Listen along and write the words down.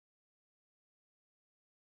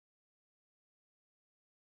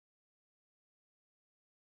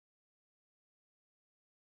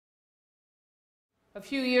A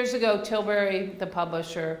few years ago, Tilbury, the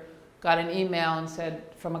publisher, got an email and said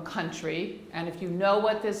from a country, and if you know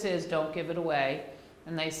what this is, don't give it away.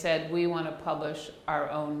 And they said, we want to publish our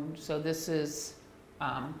own. So this is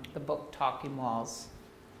the book Talking Walls,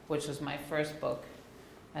 which was my first book.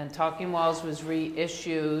 And Talking Walls was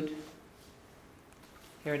reissued.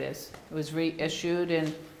 Here it is. It was reissued in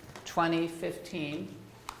 2015.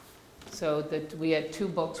 So that we had two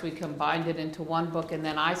books, we combined it into one book, and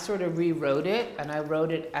then I sort of rewrote it, and I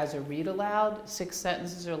wrote it as a read aloud, 6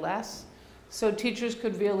 sentences or less. So teachers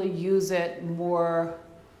could really use it more.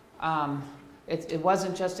 It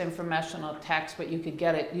wasn't just informational text, but you could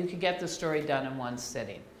get the story done in one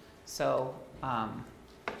sitting. So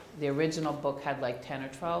the original book had like 10 or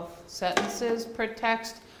 12 sentences per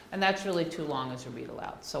text, and that's really too long as a read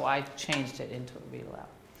aloud. So I changed it into a read aloud.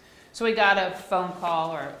 So we got a phone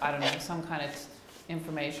call, or I don't know, some kind of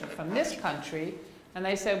information from this country, and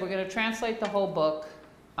they said, we're going to translate the whole book,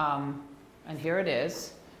 and here it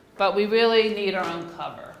is, but we really need our own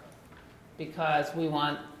cover because we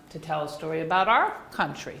want to tell a story about our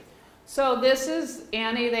country. So this is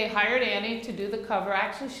Annie. They hired Annie to do the cover.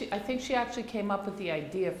 Actually, I think she actually came up with the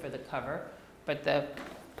idea for the cover, but the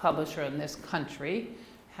publisher in this country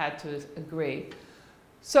had to agree.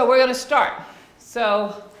 So we're going to start.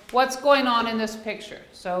 So what's going on in this picture?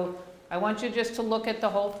 So I want you just to look at the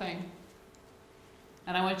whole thing,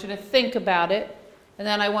 and I want you to think about it, and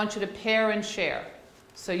then I want you to pair and share.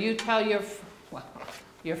 So you tell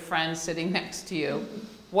your friend sitting next to you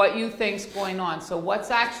what you think's going on. So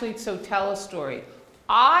tell a story.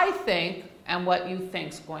 I think, and what you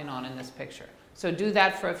think's going on in this picture. So do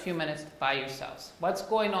that for a few minutes by yourselves. What's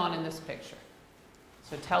going on in this picture?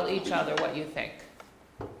 So tell each other what you think.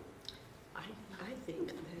 I think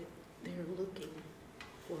that they're looking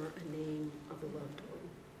for a name of a loved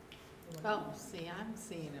one. Oh, see, I'm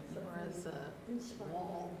seeing it more as a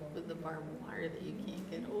wall with the barbed wire that you can't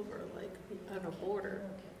get over, like on a border.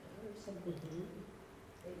 Mm-hmm.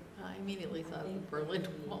 I immediately thought of the Berlin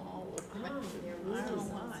Wall. I don't know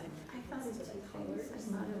why. I thought it was two colors. I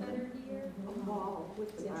thought of a wall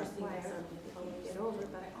with the barbed wire you can't get over,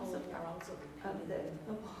 but I also thought of the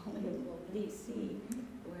wall in DC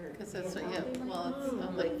where. Because that's what, yeah, well, it's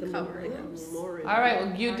on the cover. All right,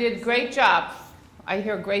 well, you did great job. I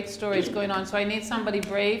hear great stories going on, so I need somebody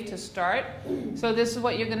brave to start. So this is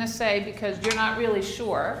what you're going to say because you're not really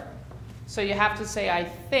sure. So you have to say, I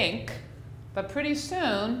think. But pretty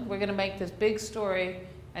soon, we're going to make this big story,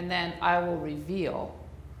 and then I will reveal,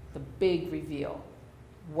 the big reveal,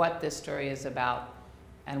 what this story is about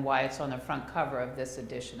and why it's on the front cover of this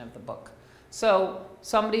edition of the book. So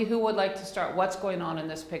somebody who would like to start, what's going on in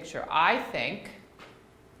this picture? I think,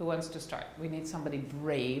 who wants to start? We need somebody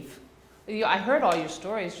brave. I heard all your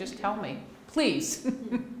stories, just tell me, please.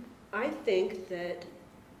 I think that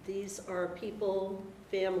these are people,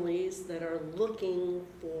 families that are looking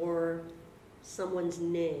for someone's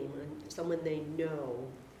name, someone they know.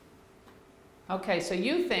 Okay, so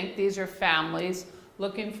you think these are families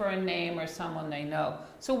looking for a name or someone they know.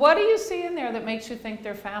 So what do you see in there that makes you think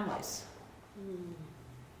they're families?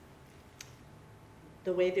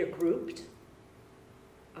 The way they're grouped.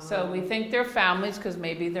 So we think they're families because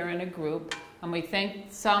maybe they're in a group, and we think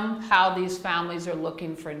somehow these families are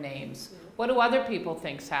looking for names. What do other people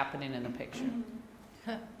think's happening in the picture?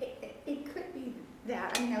 It could be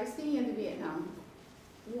that. I mean, I was thinking of the Vietnam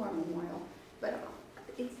War Memorial, but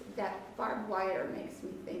it's that barbed wire makes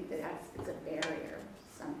me think that it's a barrier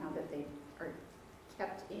somehow that they are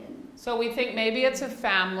kept in. So we think maybe it's a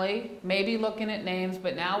family, maybe looking at names,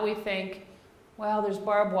 but now we think, well, there's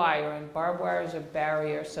barbed wire, and barbed wire is a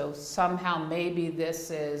barrier, so somehow maybe this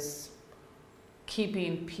is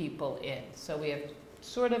keeping people in. So we have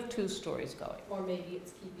sort of two stories going. Or maybe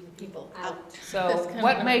it's keeping people out. So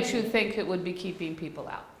what makes you think it would be keeping people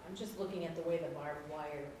out? I'm just looking at the way the barbed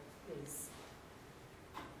wire is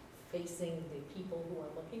facing the people who are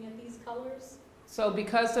looking at these colors. So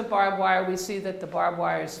because of barbed wire, we see that the barbed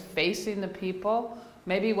wire is facing the people.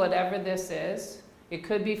 Maybe whatever this is, it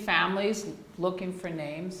could be families looking for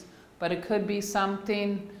names, but it could be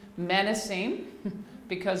something menacing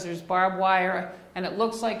because there's barbed wire and it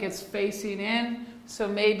looks like it's facing in, so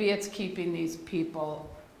maybe it's keeping these people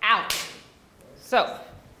out. So,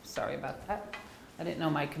 sorry about that. I didn't know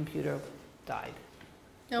my computer died.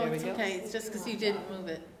 No, There we it's go. okay. It's just because you didn't move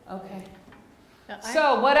it. Okay. No,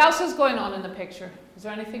 So what else is going on in the picture? Is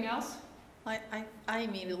there anything else? I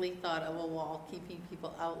immediately thought of a wall keeping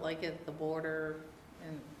people out, like at the border,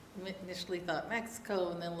 and initially thought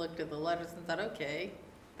Mexico, and then looked at the letters and thought, okay,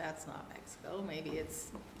 that's not Mexico, maybe it's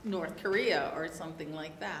North Korea or something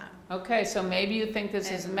like that. Okay, so maybe you think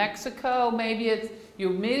this is And- Mexico, maybe it's, you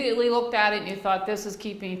immediately looked at it and you thought this is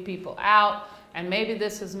keeping people out, and maybe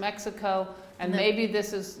this is Mexico, and No. maybe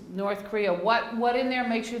this is North Korea. What in there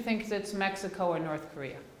makes you think it's Mexico or North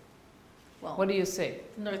Korea? What Well, do you see?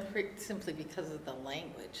 North Korea, simply because of the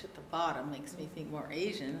language at the bottom, makes me think more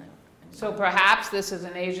Asian. So perhaps this is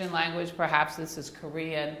an Asian language, perhaps this is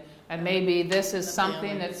Korean, and maybe this is That's the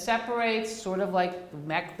something only- that separates, sort of like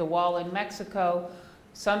the wall in Mexico.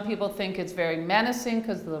 Some people think it's very menacing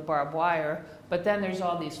because of the barbed wire, but then there's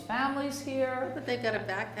all these families here. But they've got a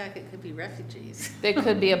backpack, it could be refugees. It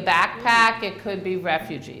could be a backpack, it could be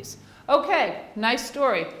refugees. Okay, nice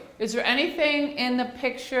story. Is there anything in the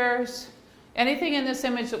pictures, anything in this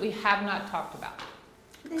image that we have not talked about?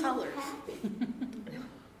 They look Colors. happy.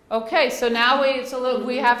 Okay, so now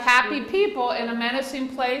we have happy people in a menacing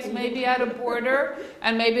place, maybe at a border,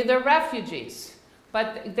 and maybe they're refugees.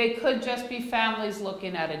 But they could just be families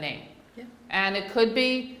looking at a name. Yeah. And it could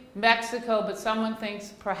be Mexico, but someone thinks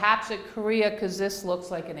perhaps it's Korea because this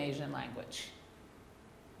looks like an Asian language.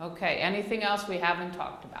 Okay, anything else we haven't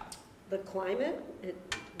talked about? The climate,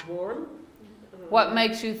 it's warm. What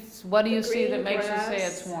makes you, what do The you see that green makes you say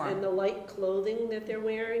grass it's warm? And the light clothing that they're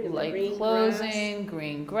wearing and the Light green clothing,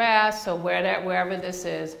 green grass, so wherever this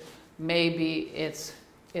is, maybe it's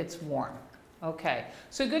warm. Okay,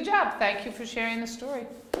 so good job. Thank you for sharing the story.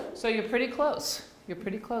 So you're pretty close. You're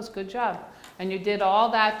pretty close. Good job. And you did all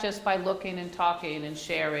that just by looking and talking and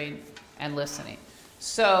sharing and listening.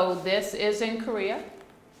 So this is in Korea.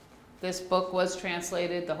 This book was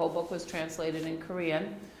translated, the whole book was translated in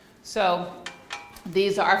Korean. So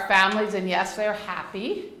these are families, and yes, they're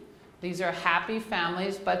happy. These are happy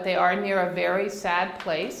families, but they are near a very sad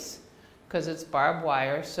place because it's barbed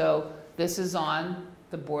wire. So this is on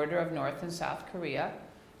the border of North and South Korea,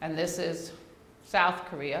 and this is South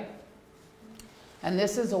Korea. And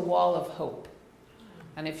this is a wall of hope.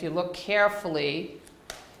 And if you look carefully,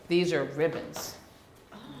 these are ribbons.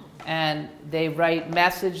 And they write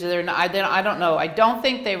messages. I don't know. I don't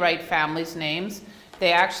think they write families' names.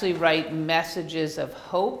 They actually write messages of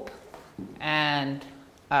hope and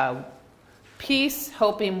peace,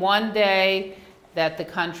 hoping one day that the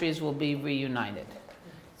countries will be reunited.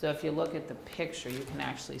 So if you look at the picture, you can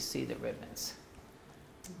actually see the ribbons.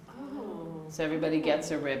 Oh. So everybody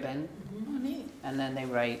gets a ribbon, Oh, neat. and then they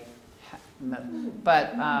write,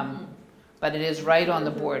 but it is right on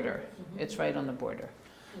the border. It's right on the border.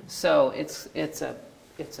 So it's a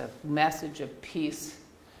message of peace,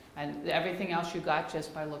 and everything else you got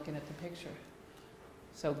just by looking at the picture.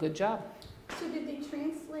 So good job. So did they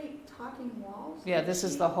translate Talking Walls? Yeah, this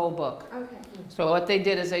is the whole book. Okay. So what they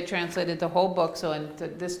did is they translated the whole book. So in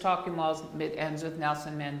this Talking Walls, it ends with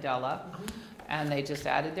Nelson Mandela, and they just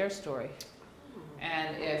added their story.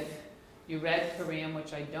 And if you read Korean,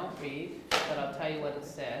 which I don't read, but I'll tell you what it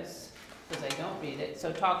says, because I don't read it.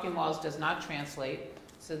 So Talking Walls does not translate.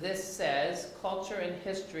 So this says, Culture and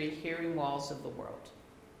History, Hearing Walls of the World.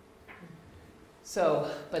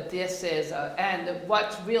 So, but this is, and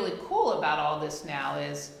what's really cool about all this now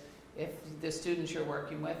is, if the students you're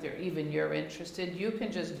working with, or even you're interested, you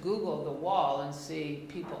can just Google the wall and see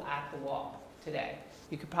people at the wall today.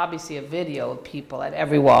 You could probably see a video of people at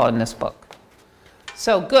every wall in this book.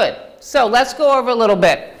 So good. So let's go over a little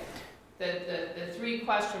bit. The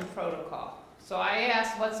three-question protocol. So I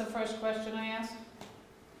asked, what's the first question I asked?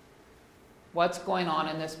 What's going on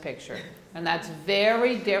in this picture? And that's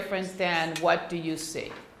very different than what do you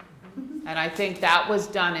see? And I think that was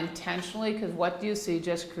done intentionally, because what do you see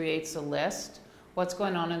just creates a list. What's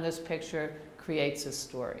going on in this picture creates a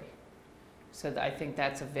story. So I think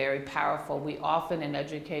that's a very powerful. We often in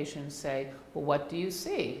education say, well, what do you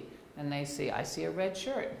see? And they see, I see a red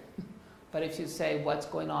shirt. But if you say, what's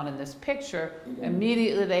going on in this picture,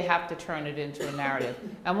 immediately they have to turn it into a narrative.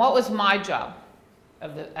 And what was my job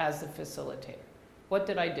as the facilitator? What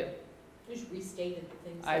did I do? You just restated the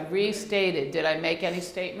things. I that were restated. Did I make any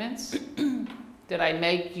statements? Did I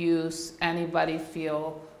make anybody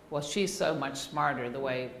feel, well, she's so much smarter the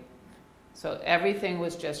way? So everything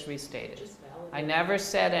was just restated. just I validated. never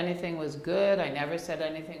said anything was good. I never said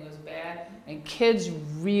anything was bad. And kids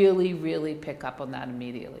really, really pick up on that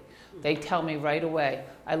immediately. They tell me right away,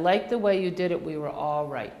 I like the way you did it. We were all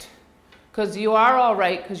right. Because you are all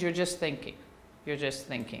right because you're just thinking. You're just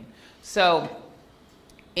thinking. So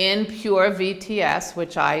in pure VTS,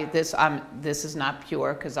 which this is not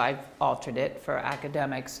pure because I've altered it for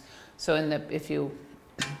academics. So if you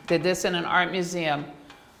did this in an art museum,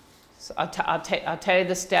 so I'll tell you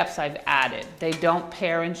the steps I've added. They don't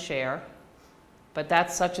pair and share, but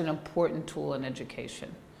that's such an important tool in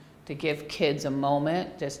education. to give kids a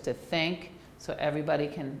moment just to think, so everybody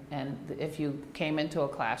can, and if you came into a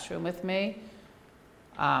classroom with me,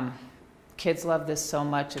 kids love this so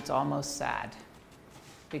much it's almost sad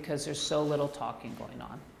because there's so little talking going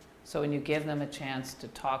on. So when you give them a chance to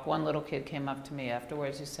talk, one little kid came up to me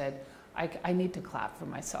afterwards, he said, I need to clap for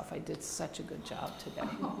myself. I did such a good job today.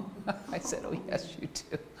 I said, oh yes, you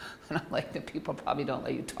do. And I'm like, the people probably don't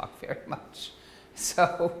let you talk very much.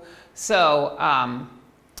 So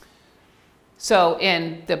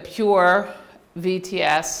in the pure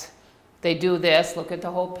VTS, they do this, look at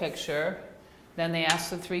the whole picture, then they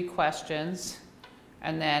ask the 3 questions,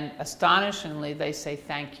 and then astonishingly, they say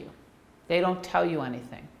thank you. They don't tell you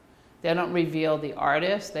anything. They don't reveal the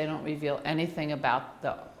artist. They don't reveal anything about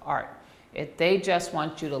the art. They just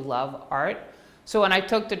want you to love art. So when I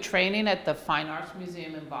took the training at the Fine Arts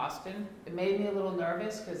Museum in Boston, it made me a little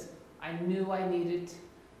nervous because I knew I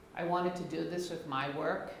wanted to do this with my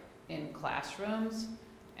work in classrooms,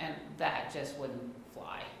 and that just wouldn't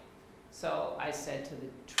fly. So I said to the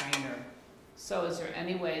trainer, so is there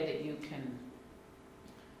any way that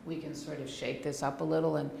we can sort of shake this up a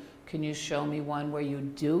little, and can you show me one where you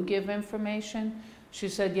do give information? She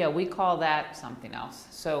said, yeah, we call that something else.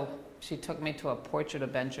 So she took me to a portrait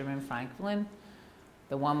of Benjamin Franklin,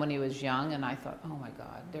 the one when he was young, and I thought, oh my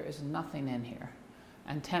God, there is nothing in here.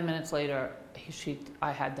 And 10 minutes later,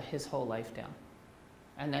 I had his whole life down.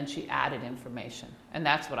 And then she added information. And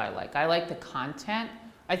that's what I like. I like the content.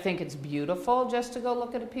 I think it's beautiful just to go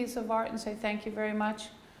look at a piece of art and say thank you very much.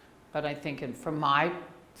 But I think in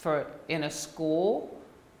a school,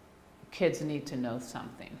 kids need to know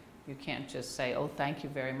something. You can't just say, oh, thank you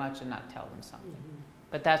very much, and not tell them something. Mm-hmm.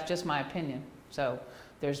 But that's just my opinion. So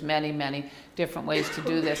there's many, many different ways to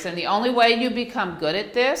do this. And the only way you become good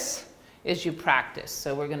at this is you practice.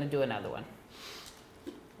 So we're going to do another one.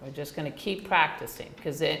 We're just going to keep practicing.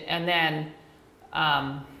 Then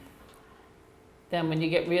when you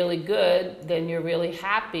get really good, then you're really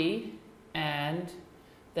happy, and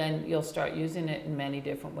then you'll start using it in many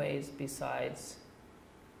different ways besides.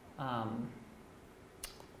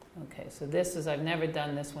 Okay, so this is, I've never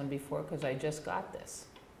done this one before because I just got this.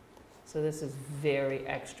 So this is very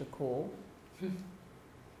extra cool.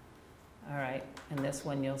 All right, and this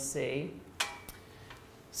one you'll see.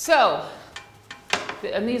 So,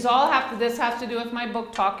 and these all this has to do with my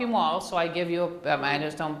book, Talking Walls, so I give you, I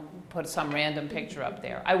just don't put some random picture up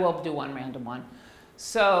there. I will do one random one.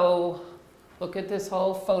 So, look at this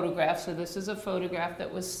whole photograph. So this is a photograph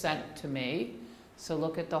that was sent to me. So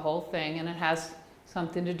look at the whole thing, and it has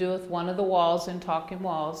something to do with one of the walls in Talking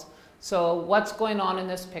Walls. So what's going on in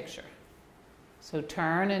this picture? So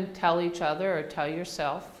turn and tell each other or tell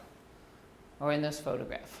yourself, or in this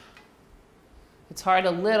photograph. It's hard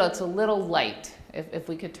it's a little light. If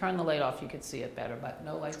we could turn the light off, you could see it better, but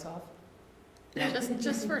no lights off? No.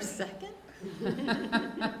 Just for a second?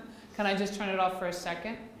 Can I just turn it off for a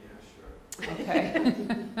second? Yeah, sure. Okay.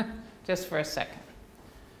 Just for a second.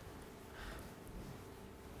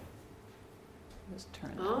 Just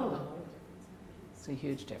turn it on. It's a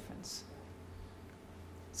huge difference.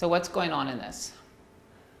 So what's going on in this?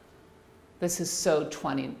 This is so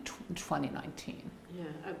 2019.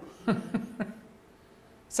 Yeah.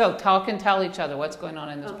 So talk and tell each other what's going on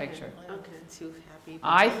in this picture. Okay. Two happy people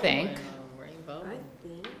I think- and a rainbow. I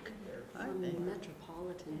think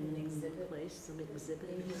metropolitan exhibit place, some exhibit.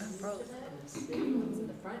 In the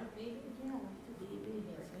front, maybe? Yeah.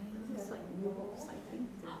 It's like walls, I think.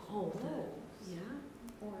 Oh, yeah?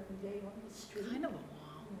 Or they on the street. Kind of a wall.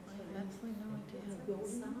 I have absolutely no idea.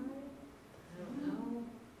 Inside? I don't know.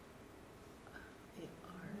 They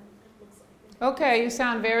are. It looks like Okay, you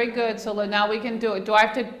sound very good. So now we can do it. Do I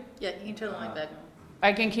have to, Yeah, you can turn the light back on.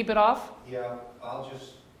 I can keep it off? Yeah, I'll deal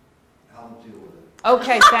with it.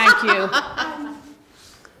 Okay, thank you.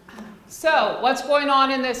 So what's going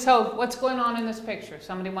on in this picture?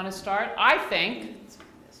 Somebody want to start? I think.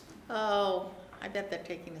 Oh, I bet they're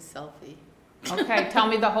taking a selfie. Okay, tell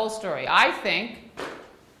me the whole story. I think.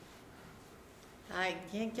 I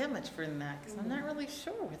can't get much further than that because I'm not really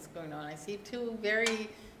sure what's going on. I see two very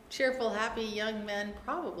cheerful, happy young men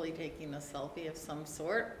probably taking a selfie of some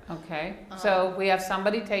sort. Okay, so we have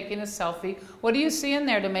somebody taking a selfie. What do you see in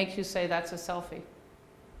there to make you say that's a selfie?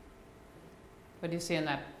 What do you see in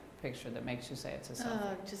that picture that makes you say it's a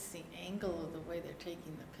selfie? Just the angle of the way they're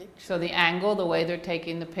taking the picture. So the angle, the way they're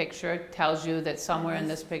taking the picture tells you that somewhere in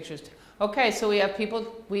this picture is... Okay, so we have people,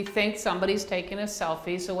 we think somebody's taking a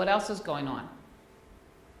selfie, so what else is going on?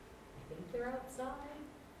 I think they're outside.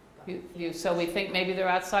 So we think maybe they're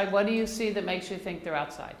outside. What do you see that makes you think they're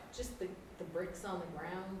outside? Just the the bricks on the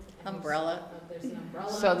ground. and Umbrella. There's an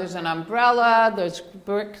umbrella. So there's an umbrella, there's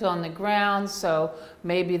bricks on the ground, so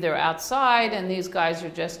maybe they're outside and these guys are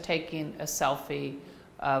just taking a selfie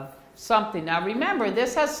of something. Now remember,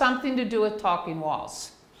 this has something to do with talking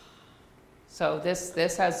walls. So this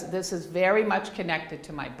is very much connected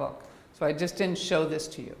to my book. So I just didn't show this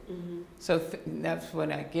to you. Mhm. So that's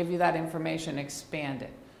when I give you that information, expand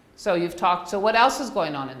it. So you've talked, so what else is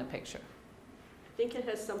going on in the picture? I think it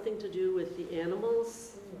has something to do with the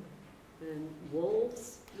animals and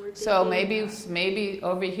wolves. we're So thinking. maybe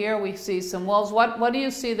over here we see some wolves. What do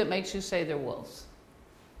you see that makes you say they're wolves?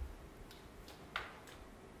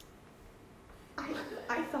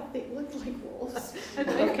 I thought they looked like wolves.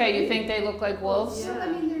 Okay, you think they look like wolves? Well, I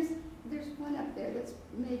mean, there's one up there that's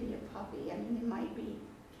maybe a puppy. I mean, it might be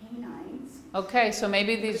canines. Okay, so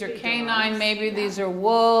maybe these are Could be canine, dogs. maybe Yeah. these are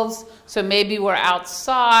wolves. So maybe we're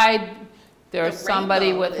outside. There's The somebody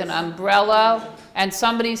rainbow with an is- umbrella, and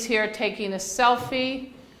somebody's here taking a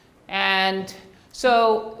selfie. And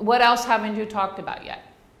so what else haven't you talked about yet?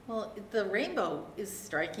 Well, the rainbow is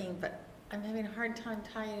striking, but I'm having a hard time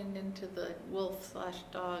tying it into the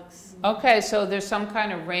wolf/dogs. Okay, so there's some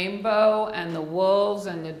kind of rainbow and the wolves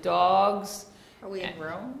and the dogs. Are we in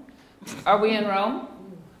Rome? Are we in Rome?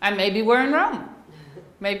 And maybe we're in Rome.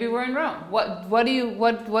 Maybe we're in Rome. What do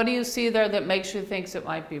you see there that makes you think it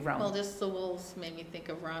might be Well, Rome? just the wolves made me think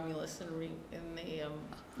of Romulus in the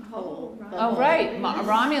Oh, the Oh, whole- right,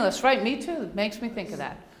 Romulus, right, me too. It makes me think of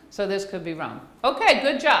that. So this could be Rome. Okay,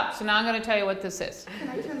 good job. So now I'm going to tell you what this is. Can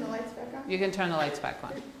I turn the lights back on? You can turn the lights back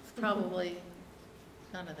on. It's probably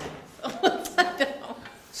none of that. So, I don't know.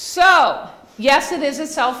 So, yes, it is a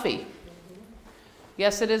selfie.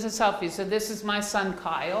 Yes, it is a selfie. So this is my son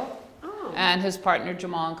Kyle, Oh, and his partner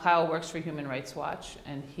Jamal. And Kyle works for Human Rights Watch,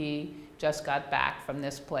 and he just got back from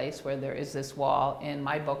this place where there is this wall in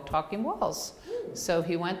my book, Talking Walls. So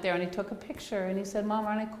he went there and he took a picture, and he said, "Mom,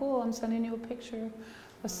 aren't I cool? I'm sending you a picture,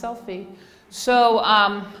 a selfie." So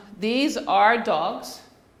these are dogs.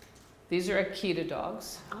 These are Akita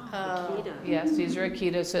dogs. Akita. Yes, these are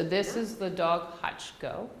Akita. So this is the dog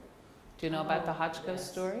Hachiko. Do you know about the Hachiko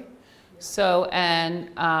yes. story? So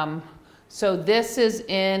so this is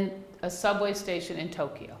in a subway station in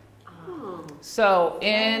Tokyo. Oh, So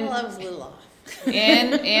Well, I was a little off.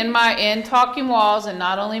 in Talking Walls, and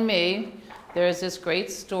not only me, there's this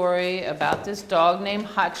great story about this dog named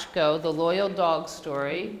Hachiko, the loyal dog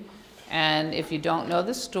story. And if you don't know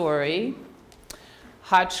the story,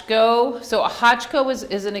 Hachiko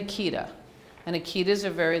is an Akita, and Akitas are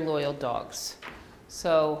very loyal dogs.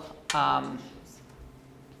 So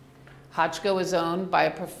Hachiko is owned by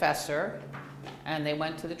a professor, and they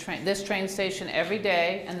went to this train station every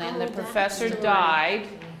day, and then Oh, the that professor story. died,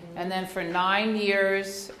 and then for 9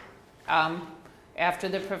 years after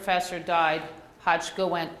the professor died, Hachiko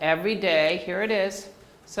went every day. Here it is.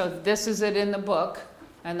 So this is it in the book,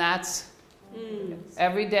 and that's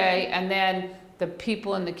every day. And then the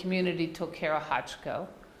people in the community took care of Hachiko.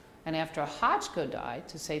 And after Hachiko died,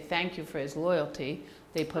 to say thank you for his loyalty,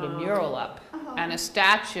 they put a mural up and a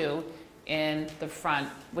statue in the front,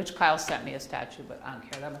 which Kyle sent me a statue, but I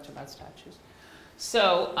don't care that much about statues.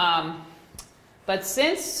 So, but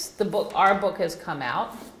since our book has come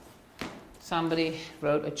out, somebody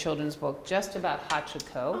wrote a children's book just about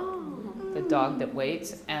Hachiko, the dog that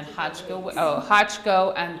waits, and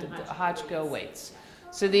Hachiko and Hachiko waits.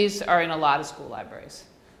 So these are in a lot of school libraries.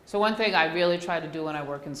 So one thing I really try to do when I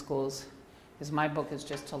work in schools is my book is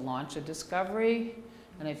just to launch a discovery.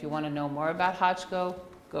 And if you want to know more about Hachiko,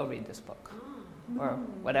 go read this book. Or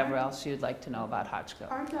whatever else you'd like to know about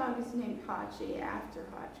Hachiko. Our dog is named Hachi after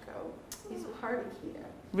Hachiko. He's part Akita.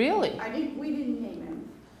 Really? We didn't name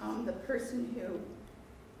him. The person who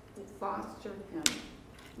fostered him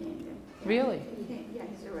named him. Yeah. Really? Yeah,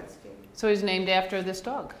 he's a rescue. So he's named after this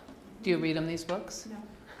dog. Do you read him these books? No,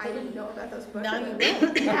 I didn't know about those books. Now you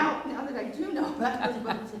but now that I do know about those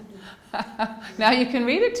books, Now you can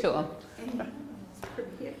read it to him.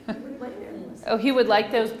 and he would like them. Oh, he would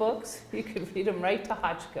like those books? You could read them right to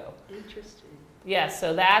Hachiko. interesting. Yeah,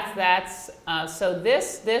 so so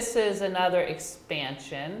this is another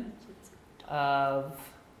expansion of,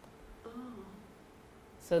 Oh,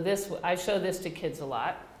 so I show this to kids a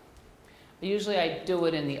lot. Usually I do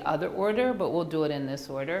it in the other order, but we'll do it in this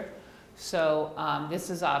order. So this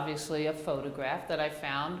is obviously a photograph that I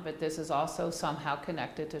found, but this is also somehow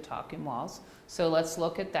connected to Talking Walls. So let's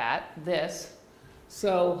look at this.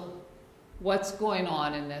 So what's going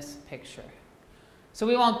on in this picture? So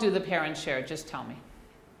we won't do the parent share, just tell me.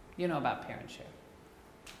 You know about parent share.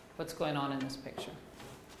 What's going on in this picture?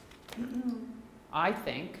 I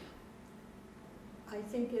think I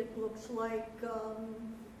think it looks like the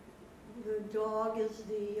dog is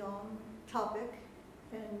the topic,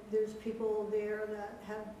 and there's people there that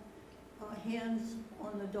have hands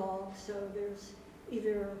on the dog, so there's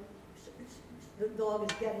either the dog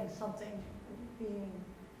is getting something, being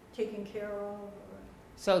taken care of.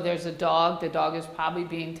 So there's a dog. The dog is probably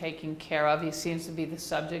being taken care of. He seems to be the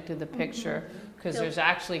subject of the picture because there's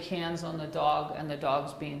actually hands on the dog, and the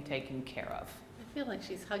dog's being taken care of. I feel like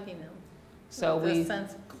she's hugging him. So with we. a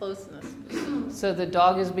sense of closeness. So the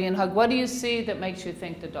dog is being hugged. What do you see that makes you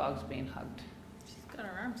think the dog's being hugged? She's got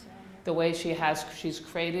her arms around him. The way she's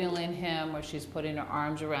cradling him, or she's putting her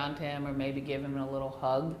arms around him, or maybe giving him a little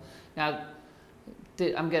hug. Now,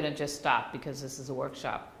 I'm going to just stop because this is a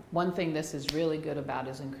workshop. One thing this is really good about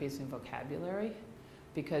is increasing vocabulary,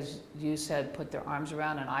 because you said put their arms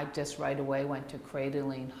around, and I just right away went to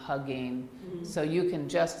cradling, hugging. So you can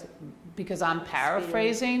just, because I'm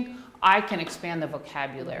paraphrasing, I can expand the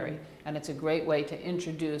vocabulary, and it's a great way to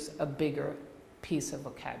introduce a bigger piece of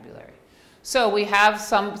vocabulary. So we have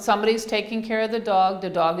somebody's taking care of the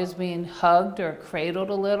dog is being hugged or cradled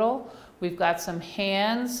a little. We've got some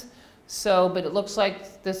hands, but it looks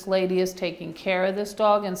like this lady is taking care of this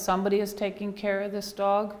dog, and somebody is taking care of this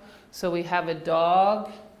dog. So we have a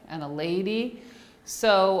dog and a lady.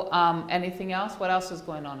 So anything else? What else is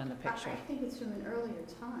going on in the picture? I think it's from an earlier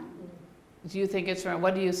time. Do you think it's from,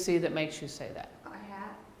 what do you see that makes you say that? A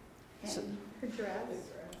hat So- and her dress.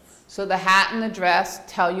 So the hat and the dress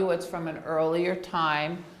tell you it's from an earlier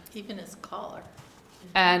time. Even his collar.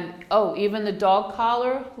 And, oh, even the dog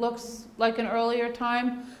collar looks like an earlier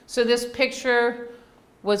time. So this picture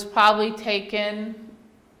was probably taken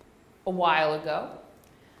a while ago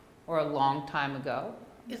or a long time ago.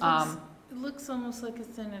 It looks almost like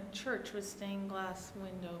it's in a church with stained glass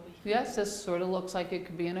window. Yes, this sort of looks like it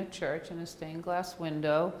could be in a church in a stained glass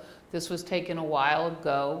window. This was taken a while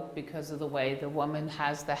ago because of the way the woman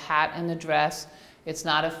has the hat and the dress. It's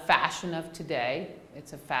not a fashion of today.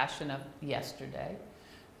 It's a fashion of yesterday.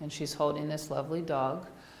 And she's holding this lovely dog.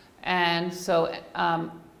 And so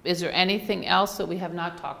is there anything else that we have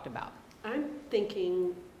not talked about? I'm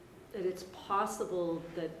thinking that it's possible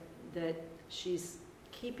that she's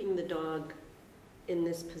keeping the dog in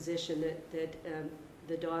this position, that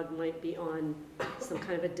the dog might be on some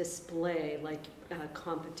kind of a display, like a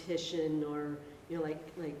competition, or like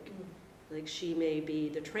she may be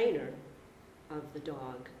the trainer of the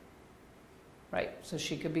dog. Right, so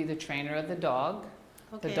she could be the trainer of the dog.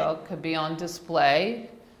 Okay. The dog could be on display.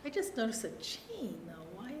 I just noticed a chain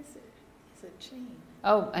though. Why is it? It's a chain.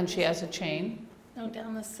 Oh, and she has a chain. No,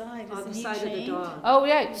 down the side. On Isn't the he side of the chained? dog. Oh,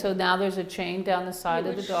 yeah, so now there's a chain down the side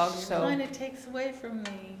of the dog, Which so kind of takes away from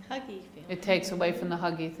the huggy feeling. it takes away from the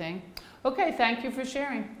huggy thing. Okay, thank you for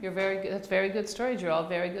sharing. You're very good. That's very good stories. You're all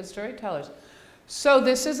very good storytellers. So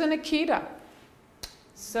this is an Akita.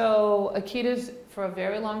 So Akitas, for a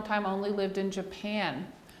very long time, only lived in Japan.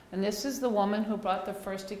 And this is the woman who brought the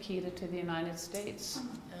first Akita to the United States.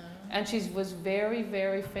 And she was very,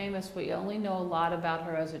 very famous. We only know a lot about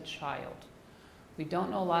her as a child. We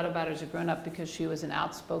don't know a lot about her as a grown-up because she was an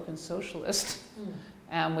outspoken socialist.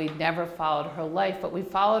 And we never followed her life. But we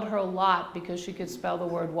followed her a lot because she could spell the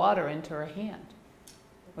word water into her hand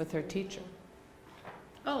with her teacher.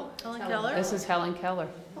 Oh, Helen Keller? This is Helen Keller.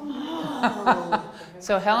 Oh.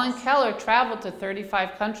 So Helen Keller traveled to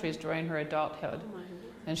 35 countries during her adulthood.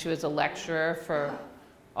 And she was a lecturer for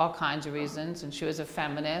all kinds of reasons. And she was a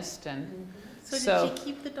feminist. And So did she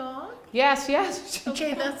keep the dog? yes, yes.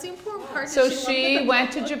 Okay, that's the important part. So Did love she the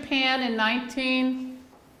went to dog? Japan in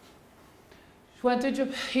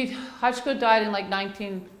Hachiko died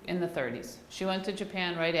in in the 30s. She went to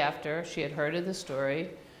Japan right after. She had heard of the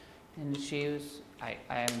story, and she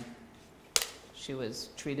was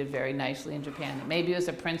treated very nicely in Japan. Maybe it was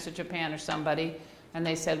a prince of Japan or somebody, and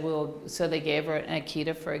they said, so they gave her an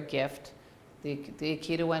Akita for a gift. The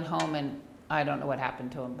Akita went home, and I don't know what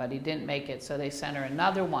happened to him, but he didn't make it, so they sent her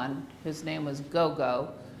another one whose name was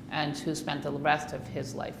Gogo, and who spent the rest of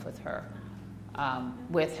his life with her,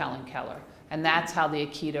 with Helen Keller. And that's how the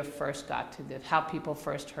Akita first got to how people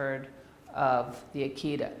first heard of the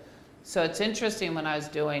Akita. So it's interesting, when I was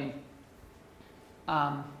doing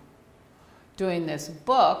this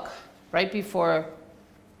book, right before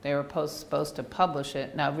they were supposed to publish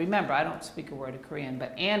it. Now remember, I don't speak a word of Korean,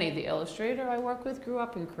 but Annie, the illustrator I work with, grew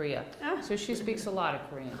up in Korea. So she speaks a lot of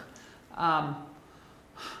Korean.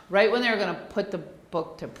 Right when they were going to put the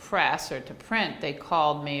book to press or to print, they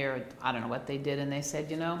called me, or I don't know what they did, and they said,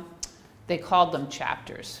 they called them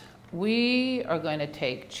chapters. We are going to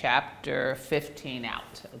take chapter 15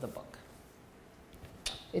 out of the book.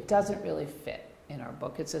 It doesn't really fit in our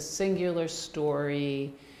book. It's a singular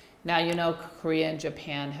story. Now, you know, Korea and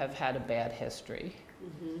Japan have had a bad history,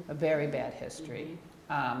 a very bad history.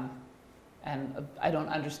 And I don't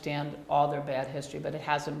understand all their bad history, but it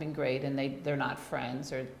hasn't been great, and they're not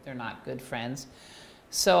friends, or they're not good friends.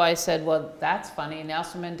 So I said, well, that's funny.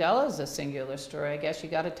 Nelson Mandela is a singular story. I guess you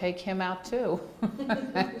got to take him out too.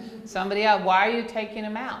 Somebody out, why are you taking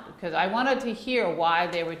him out? Because I wanted to hear why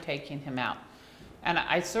they were taking him out. And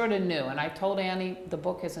I sort of knew, and I told Annie the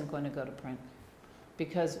book isn't going to go to print.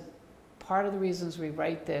 Because part of the reasons we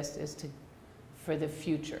write this is for the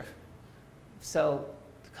future. So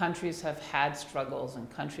countries have had struggles,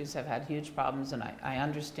 and countries have had huge problems, and I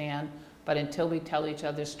understand. But until we tell each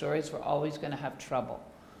other stories, we're always going to have trouble.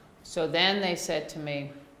 So then they said to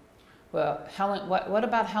me, well, Helen, what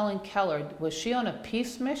about Helen Keller? Was she on a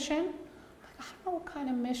peace mission? I don't know what kind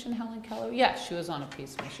of mission Helen Keller. Yes, she was on a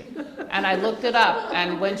peace mission. And I looked it up.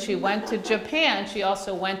 And when she went to Japan, she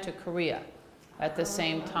also went to Korea at the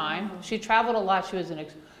same time. She traveled a lot. She was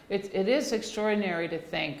it is extraordinary to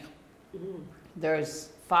think there's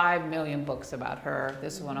 5 million books about her.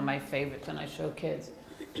 This is one of my favorites, and I show kids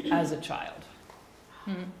as a child.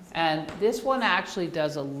 And this one actually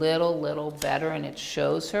does a little better, and it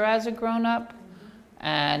shows her as a grown-up.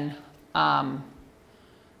 And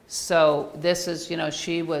so this is, you know,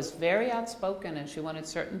 she was very outspoken, and she wanted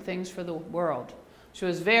certain things for the world. She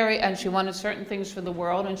wanted certain things for the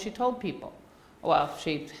world, and she told people. Well,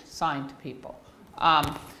 she signed to people.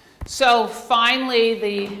 So finally,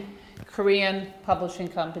 the Korean publishing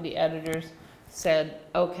company editors said,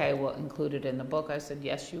 okay, we'll include it in the book. I said,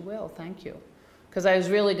 yes, you will, thank you. Because I was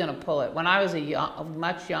really going to pull it. When I was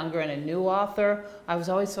much younger and a new author, I was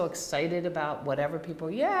always so excited about whatever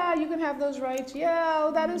people, yeah, you can have those rights, yeah,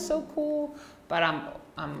 oh, that is so cool. But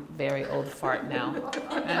I'm very old fart now,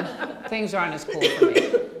 and things aren't as cool for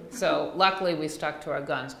me. So luckily we stuck to our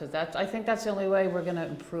guns, because I think that's the only way we're going to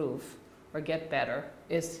improve or get better,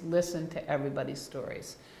 is listen to everybody's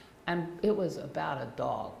stories. And it was about a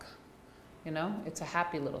dog. You know, it's a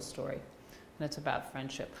happy little story, and it's about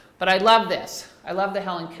friendship. But I love this. I love the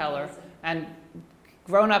Helen Keller, and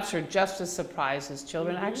grown-ups are just as surprised as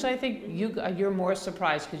children. Actually, I think you're more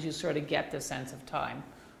surprised because you sort of get the sense of time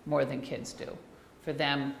more than kids do. For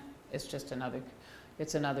them, it's just another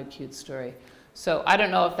cute story. So I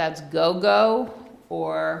don't know if that's Go-Go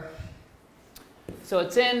or... So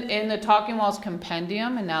it's in the Talking Walls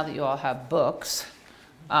Compendium, and now that you all have books,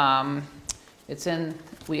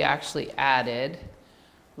 we actually added,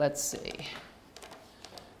 let's see.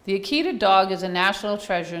 The Akita dog is a national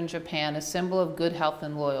treasure in Japan, a symbol of good health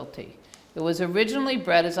and loyalty. It was originally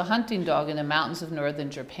bred as a hunting dog in the mountains of northern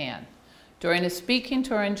Japan. During a speaking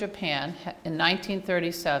tour in Japan in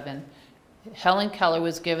 1937, Helen Keller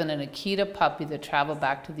was given an Akita puppy that traveled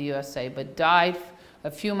back to the USA, but died a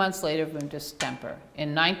few months later from distemper.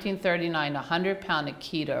 In 1939, a 100-pound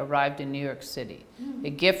Akita arrived in New York City, a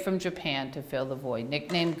gift from Japan to fill the void.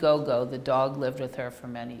 Nicknamed Go-Go, the dog lived with her for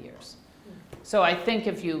many years. So I think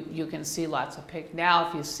if you can see lots of pics. Now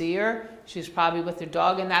if you see her, she's probably with her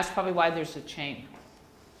dog, and that's probably why there's a chain,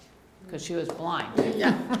 because she was blind.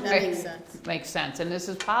 Yeah, that makes sense. Makes sense. And this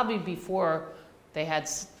is probably before they had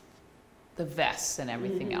the vests and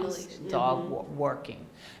everything else, dog working.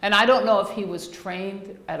 And I don't know if he was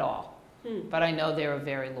trained at all, but I know they were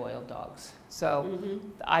very loyal dogs. So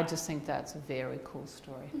I just think that's a very cool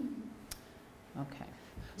story. Okay.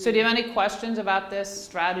 So do you have any questions about this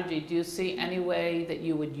strategy? Do you see any way that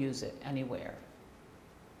you would use it anywhere?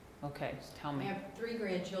 Okay, so tell me. I have 3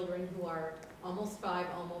 grandchildren who are almost 5,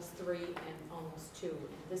 almost 3, and almost 2. And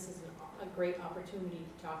this is a great opportunity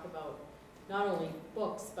to talk about not only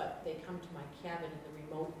books, but they come to my cabin in the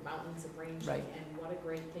remote mountains of Rangeley, Right. and what a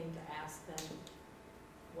great thing to ask them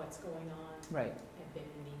what's going on Right. at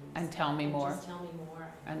Bimini. And tell me more. Just tell me more.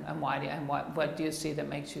 And why do what do you see that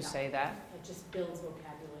makes you say that? It just builds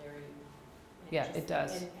vocabulary. and Yeah, just- it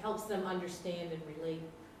does. And helps them understand and relate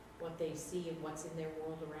what they see and what's in their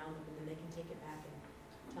world around them, and then they can take it back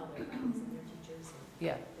and tell their friends and their teachers and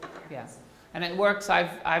Yeah, their parents. And it works.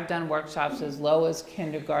 I've done workshops as low as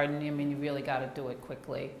kindergarten. I mean, you really got to do it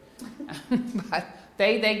quickly. But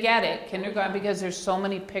they get it, kindergarten, because there's so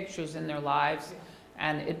many pictures in their lives,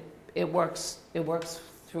 and it works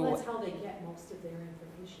through Well, that's how they get most of their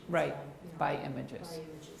information. is Right, by, by images. By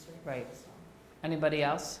images, Right. So. Anybody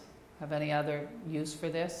else have any other use for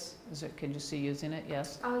this? Can you see using it?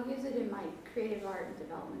 Yes. I'll use it in my creative art and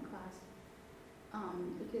development class,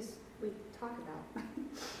 because we talk about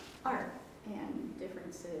art and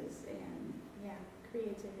differences and, yeah,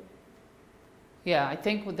 creativity. Yeah, I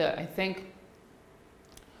think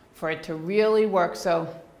for it to really work, so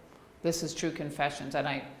this is true confessions, and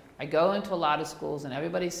I go into a lot of schools and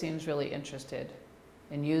everybody seems really interested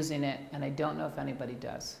in using it, and I don't know if anybody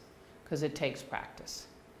does, because it takes practice.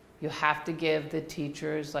 You have to give the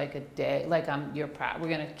teachers like a day, like we're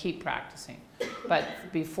going to keep practicing. But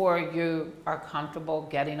before you are comfortable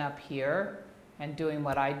getting up here and doing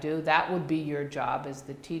what I do, that would be your job as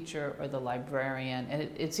the teacher or the librarian. And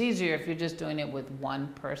it's easier if you're just doing it with one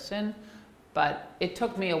person, but it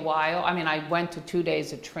took me a while. I mean, I went to 2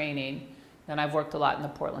 days of training, and I've worked a lot in the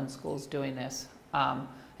Portland schools doing this.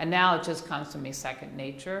 And now it just comes to me second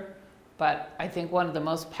nature. But I think one of the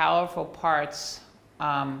most powerful parts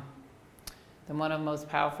are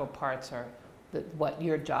what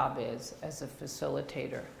your job is as a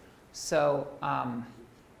facilitator. So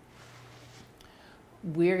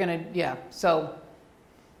we're gonna, so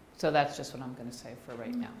that's just what I'm gonna say for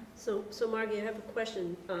right now. So Margie, I have a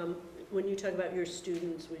question. When you talk about your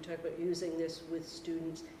students, when you talk about using this with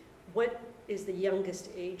students, what is the youngest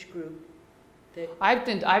age group that?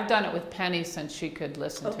 I've done it with Penny since she could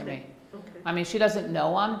listen to me. Okay. I mean, she doesn't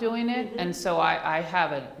know I'm doing it, Mm-hmm. and so I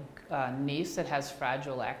have a niece that has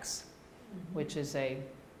Fragile X, which is a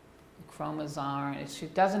chromosome. She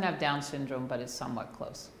doesn't have Down syndrome, but it's somewhat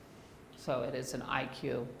close. So it is an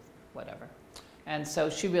IQ, whatever. And so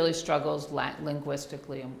she really struggles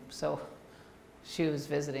linguistically. And so she was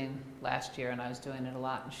visiting last year, and I was doing it a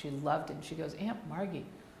lot, and she loved it. And she goes, Aunt Margie,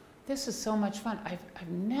 this is so much fun. I've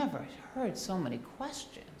never heard so many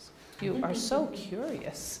questions. You are so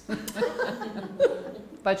curious.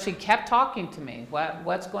 But she kept talking to me.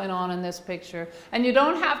 What's going on in this picture? And you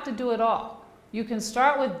don't have to do it all. You can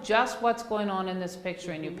start with just what's going on in this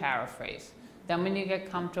picture and you paraphrase. Then when you get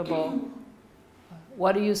comfortable,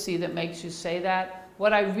 what do you see that makes you say that?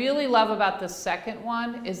 What I really love about the second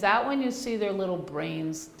one is that when you see their little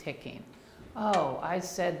brains ticking. Oh, I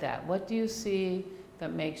said that. What do you see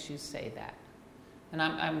that makes you say that? And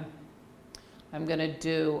I'm going to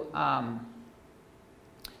do, and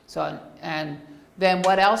then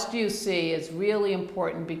what else do you see is really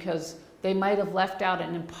important, because they might have left out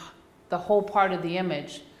the whole part of the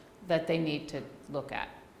image that they need to look at.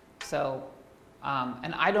 So,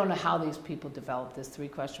 and I don't know how these people developed this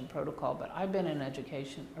 3-question protocol, but I've been in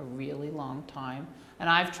education a really long time, and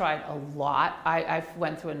I've tried a lot. I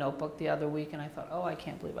went through a notebook the other week, and I thought, oh, I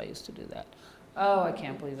can't believe I used to do that. Oh, I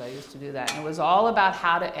can't believe I used to do that. And it was all about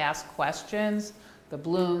how to ask questions, the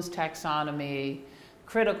Bloom's taxonomy,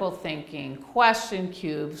 critical thinking, question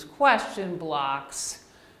cubes, question blocks,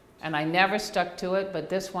 and I never stuck to it, but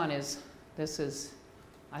this one is,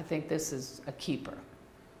 I think this is a keeper.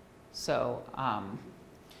 So,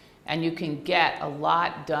 and you can get a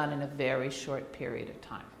lot done in a very short period of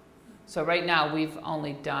time. So right now we've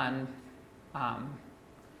only done, well,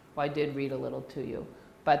 I did read a little to you,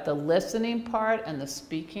 but the listening part and the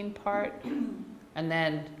speaking part, and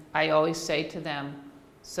then I always say to them,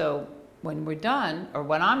 so when we're done, or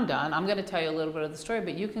when I'm done, I'm going to tell you a little bit of the story,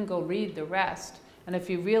 but you can go read the rest. And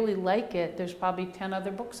if you really like it, there's probably 10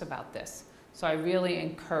 other books about this. So I really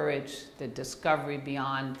encourage the discovery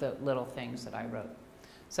beyond the little things that I wrote.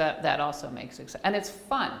 So that also makes it, and it's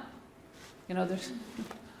fun. You know,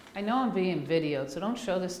 I know I'm being videoed, so don't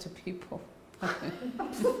show this to people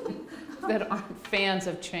that aren't fans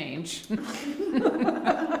of change.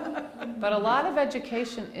 But a lot of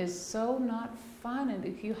education is so not fun, and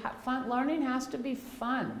if you have fun, learning has to be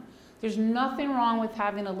fun. There's nothing wrong with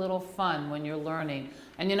having a little fun when you're learning.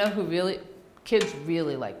 And you know who kids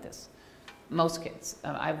really like this? Most kids.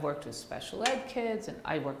 I've worked with special ed kids, and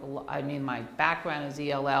my background is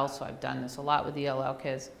ELL, so I've done this a lot with ELL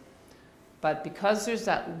kids. But because there's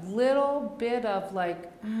that little bit of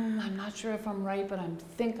like, I'm not sure if I'm right, but I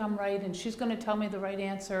think I'm right, and she's going to tell me the right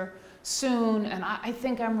answer soon, and I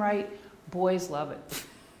think I'm right, boys love it.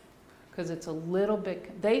 Because it's a little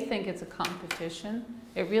bit, they think it's a competition.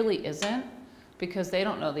 It really isn't, because they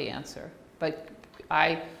don't know the answer. But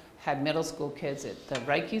I had middle school kids at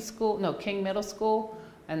the King Middle School,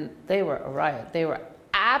 and they were a riot. They were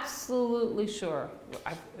absolutely sure,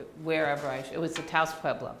 it was the Taos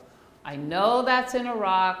Pueblo. I know that's in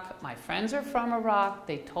Iraq. My friends are from Iraq.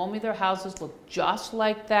 They told me their houses look just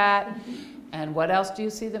like that. And what else do you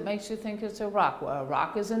see that makes you think it's Iraq? Well,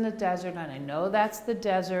 Iraq is in the desert, and I know that's the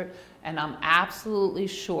desert, and I'm absolutely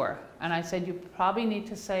sure. And I said, you probably need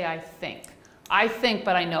to say, I think. I think,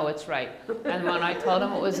 but I know it's right. And when I told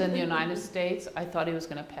him it was in the United States, I thought he was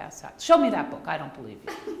going to pass out. Show me that book. I don't believe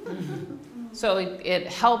you. So it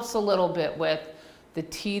helps a little bit with the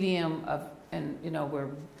tedium of, and you know, we're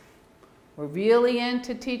really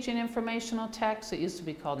into teaching informational text. It used to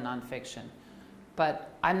be called nonfiction.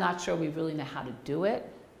 But I'm not sure we really know how to do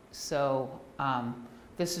it. So,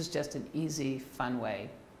 this is just an easy, fun way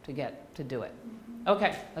to get to do it.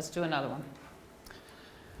 Okay, let's do another one.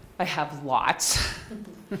 I have lots.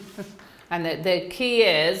 And the key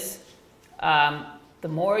is, the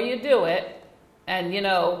more you do it, and you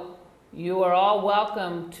know, you are all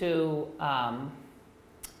welcome to,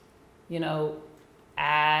 you know,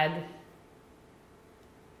 add,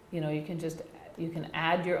 you know, you can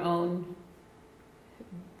add your own.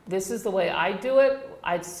 This is the way I do it.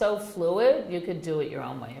 It's so fluid, you could do it your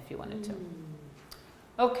own way if you wanted to.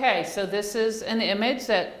 Okay, so this is an image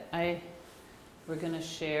that we're going to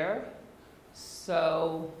share.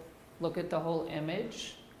 So look at the whole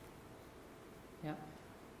image. Yeah.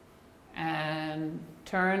 And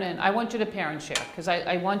turn, and I want you to parent share, because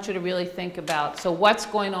I want you to really think about, so what's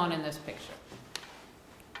going on in this picture?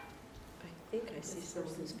 I think I see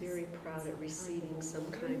someone who's very proud at receiving some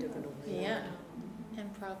kind of an award. Yeah,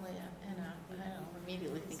 and probably, and I don't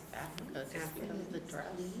immediately think of Africa just because of the dress.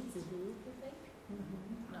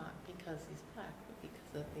 Not because he's black, but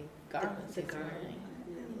because of the garments he's wearing.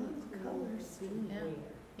 Yeah,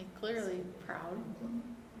 he's clearly proud.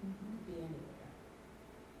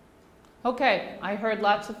 Okay, I heard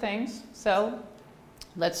lots of things, so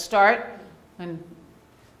let's start, and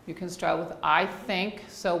you can start with I think.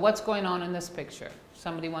 So what's going on in this picture?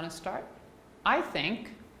 Somebody want to start? I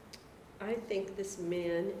think this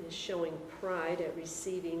man is showing pride at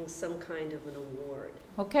receiving some kind of an award.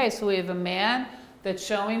 Okay, so we have a man that's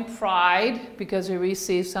showing pride because he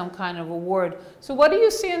received some kind of award. So what do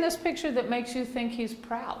you see in this picture that makes you think he's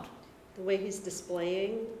proud? The way he's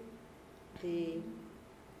displaying the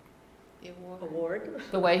award.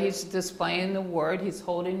 The way he's displaying the award, he's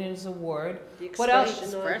holding his award. The What else?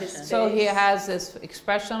 expression on his face. So he has this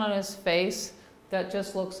expression on his face that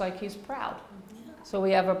just looks like he's proud. So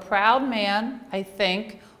we have a proud man, I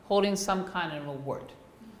think, holding some kind of award.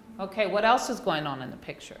 Okay, what else is going on in the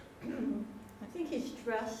picture? I think he's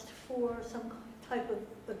dressed for some type of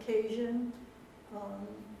occasion.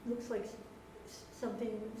 Looks like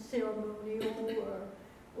something ceremonial,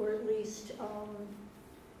 or at least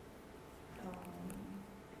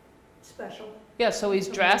special. Yeah, so he's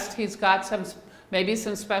dressed, he's got maybe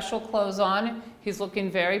some special clothes on, he's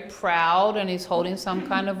looking very proud, and he's holding some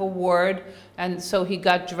kind of award, and so he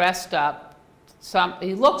got dressed up.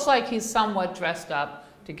 He looks like he's somewhat dressed up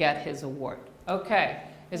to get his award. Okay,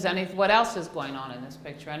 what else is going on in this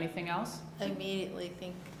picture? Anything else? I immediately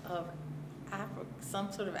think of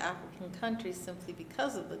some sort of African country simply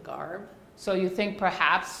because of the garb. So you think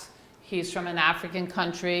perhaps he's from an African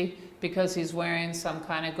country because he's wearing some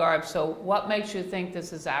kind of garb. So what makes you think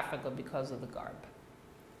this is Africa because of the garb?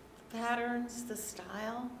 The patterns, the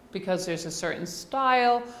style. Because there's a certain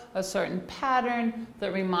style, a certain pattern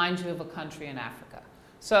that reminds you of a country in Africa.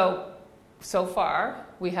 So far,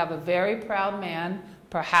 we have a very proud man,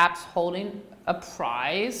 perhaps holding a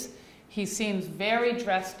prize. He seems very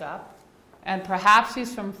dressed up, and perhaps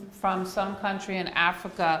he's from some country in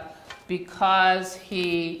Africa because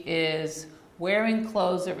he is wearing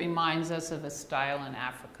clothes that reminds us of a style in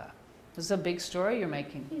Africa. This is a big story you're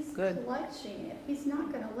making. He's Good. clutching it. He's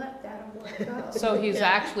not going to let that award go. So he's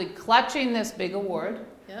actually clutching this big award.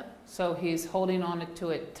 Yep. So he's holding on to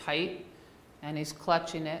it tight, and he's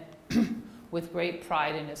clutching it with great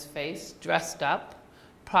pride in his face, dressed up,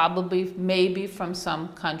 probably maybe from some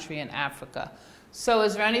country in Africa. So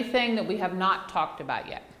is there anything that we have not talked about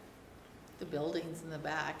yet? The buildings in the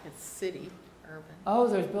back, it's city, urban. Oh,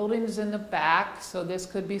 there's buildings in the back, so this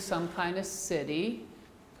could be some kind of city,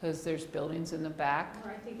 because there's buildings in the back.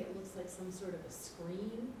 Or I think it looks like some sort of a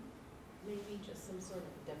screen, maybe just some sort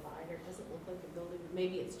of divider. It doesn't look like a building, but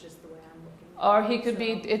maybe it's just the way I'm looking at it. Or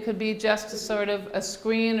it could be just a sort of a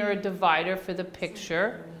screen or a divider for the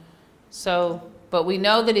picture. So, but we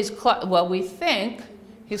know that we think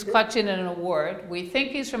he's clutching an award. We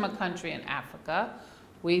think he's from a country in Africa.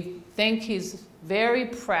 We think he's very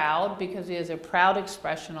proud because he has a proud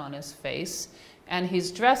expression on his face. And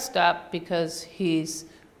he's dressed up because he's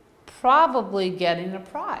probably getting a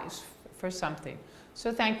prize for something.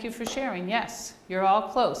 So thank you for sharing. Yes, you're all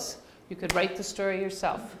close. You could write the story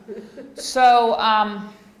yourself. So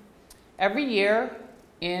every year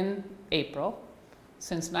in April,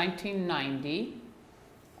 since 1990,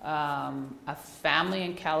 a family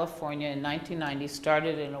in California in 1990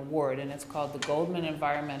 started an award, and it's called the Goldman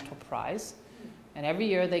Environmental Prize. And every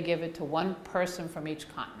year they give it to one person from each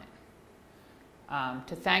continent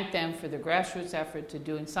to thank them for their grassroots effort to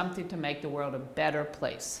doing something to make the world a better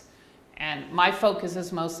place. And my focus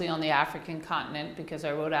is mostly on the African continent because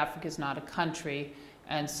I wrote Africa is not a country,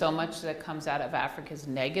 and so much that comes out of Africa is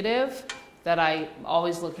negative that I'm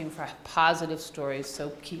always looking for positive stories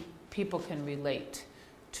so people can relate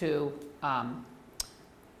to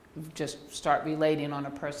just start relating on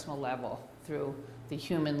a personal level through the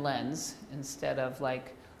human lens instead of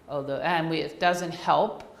like, it doesn't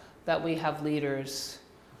help that we have leaders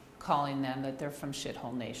calling them that they're from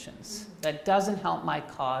shithole nations. That doesn't help my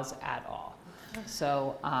cause at all.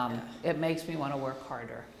 So it makes me want to work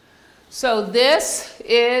harder. So this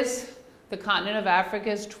is the continent of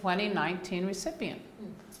Africa's 2019 recipient.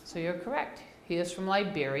 So you're correct. He is from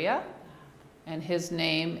Liberia, and his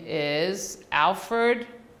name is Alfred.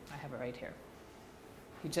 I have it right here.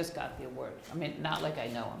 He just got the award. I mean, not like I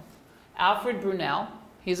know him. Alfred Brunel.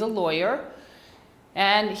 He's a lawyer,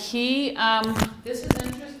 and he. This is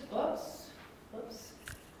interesting. Oops.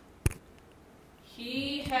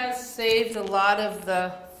 He has saved a lot of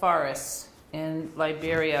the forests in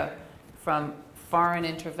Liberia from foreign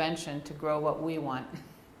intervention to grow what we want,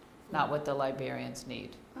 not what the Liberians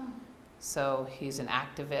need. Oh. So he's an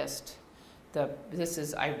activist.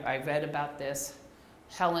 I read about this.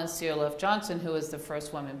 Helen Sirleaf Johnson, who was the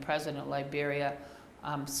first woman president of Liberia,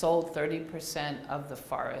 sold 30% of the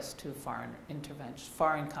forest to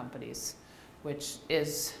foreign companies, which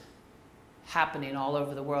is happening all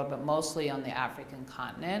over the world, but mostly on the African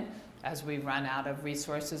continent. As we run out of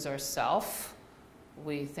resources ourselves,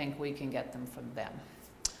 we think we can get them from them.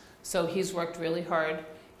 So he's worked really hard.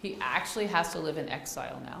 He actually has to live in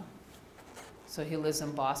exile now. So he lives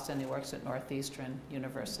in Boston. He works at Northeastern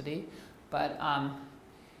University. But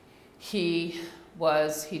he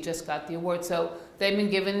just got the award. So they've been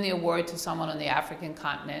giving the award to someone on the African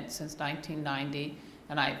continent since 1990.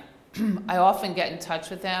 And I often get in touch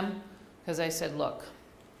with them because I said, look,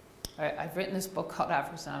 I've written this book called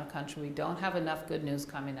Africa's Not a Country. We don't have enough good news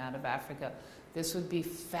coming out of Africa. This would be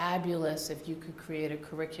fabulous if you could create a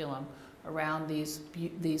curriculum around these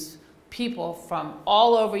people from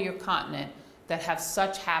all over your continent that have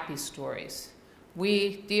such happy stories.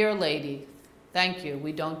 Dear lady, thank you,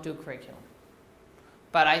 we don't do curriculum.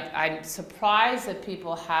 But I'm surprised that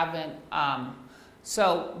people haven't.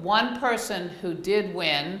 So one person who did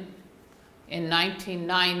win in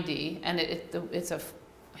 1990, and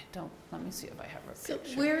let me see if I have her So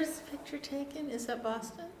picture. where is the picture taken? Is that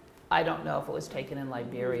Boston? I don't know if it was taken in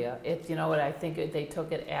Liberia. You know what, I think they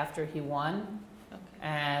took it after he won, Okay.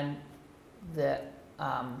 and the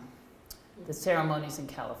ceremony's in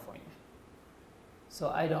California. So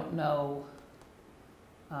I don't know.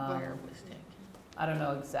 Where it was taken. I don't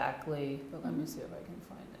know exactly, but let me see if I can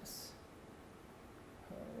find this.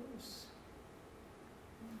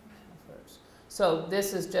 Hers. So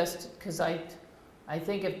this is just because I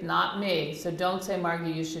think if not me, so don't say,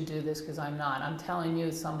 Margie, you should do this because I'm not. I'm telling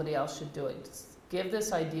you somebody else should do it. Just give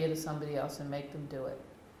this idea to somebody else and make them do it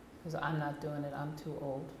because I'm not doing it. I'm too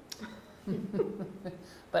old.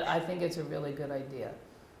 But I think it's a really good idea.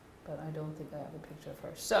 But I don't think I have a picture of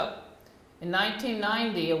her. So in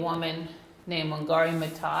 1990, a woman named Wangari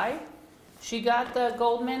Maathai, she got the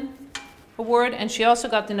Goldman Award, and she also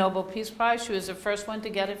got the Nobel Peace Prize. She was the first one to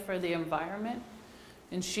get it for the environment.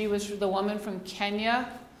 And she was the woman from Kenya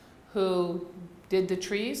who did the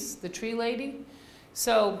trees, the tree lady.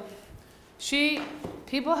 So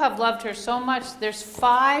people have loved her so much. There's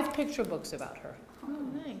 5 picture books about her. Oh,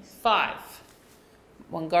 nice. 5.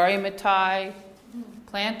 Wangari Maathai,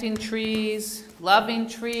 Planting Trees, Loving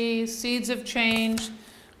Trees, Seeds of Change,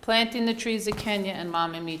 Planting the Trees of Kenya, and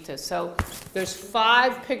Mama Mita. So there's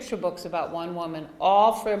 5 picture books about one woman,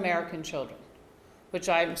 all for American children, which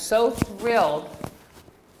I'm so thrilled.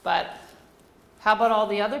 But how about all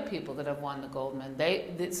the other people that have won the Goldman?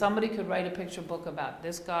 Somebody could write a picture book about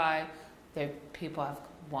this guy. People have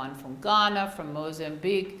won from Ghana, from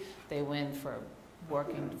Mozambique. They win for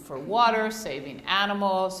working for water, saving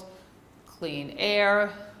animals, clean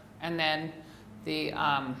air. And then the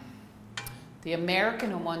American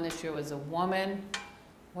who won this year was a woman.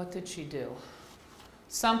 What did she do?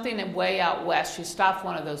 Something way out west. She stopped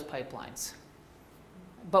one of those pipelines.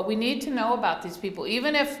 But we need to know about these people.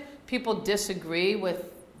 Even if people disagree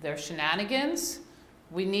with their shenanigans,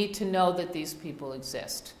 we need to know that these people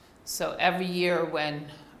exist. So every year when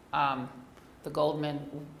the Goldman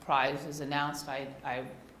Prize is announced, I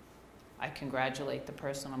congratulate the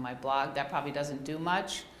person on my blog. That probably doesn't do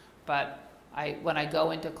much, but when I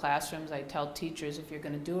go into classrooms, I tell teachers, if you're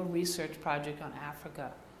going to do a research project on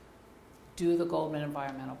Africa, do the Goldman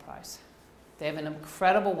Environmental Prize. They have an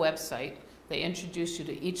incredible website. They introduce you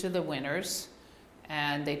to each of the winners,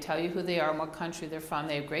 and they tell you who they are and what country they're from.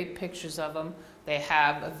 They have great pictures of them. They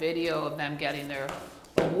have a video of them getting their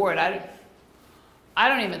award. I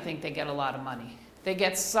don't even think they get a lot of money. They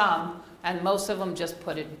get some, and most of them just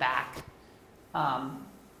put it back.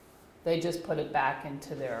 They just put it back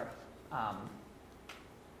into their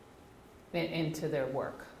into their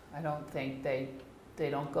work. I don't think they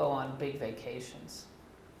don't go on big vacations.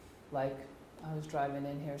 Like, I was driving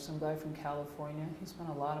in here, some guy from California, he spent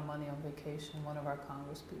a lot of money on vacation, one of our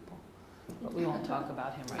Congress people. But we won't talk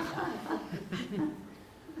about him right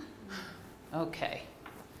now. Okay.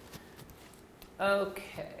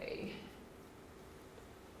 Okay.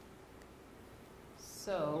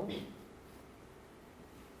 So,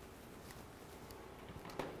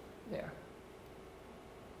 there.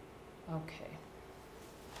 Okay.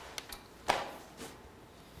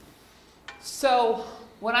 So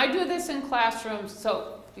when I do this in classrooms,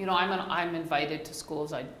 so you know, I'm invited to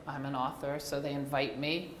schools. I'm an author, so they invite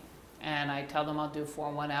me, and I tell them I'll do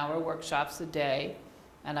 4 one-hour workshops a day,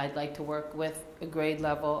 and I'd like to work with a grade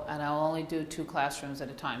level, and I'll only do 2 classrooms at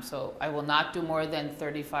a time. So I will not do more than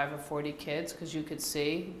 35 or 40 kids, because you could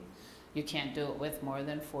see you can't do it with more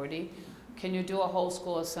than 40. Can you do a whole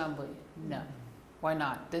school assembly? No. Why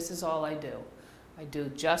not? This is all I do. I do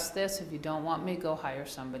just this. If you don't want me, go hire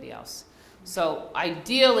somebody else. So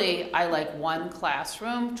ideally, I like 1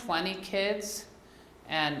 classroom, 20 kids,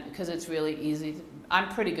 and because it's really easy. I'm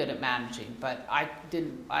pretty good at managing, but I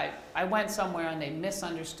went somewhere and they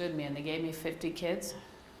misunderstood me and they gave me 50 kids.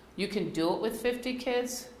 You can do it with 50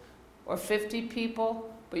 kids or 50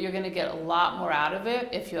 people, but you're going to get a lot more out of it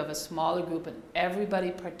if you have a smaller group and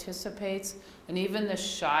everybody participates. And even the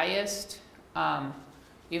shyest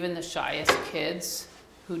kids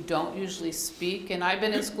who don't usually speak. And I've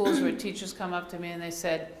been in schools where teachers come up to me and they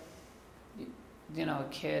said, you know,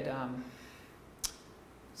 a kid,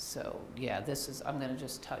 so yeah, I'm going to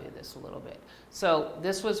just tell you this a little bit. So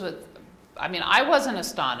this was with, I mean, I wasn't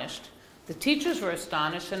astonished. The teachers were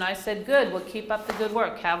astonished, and I said, good, well, keep up the good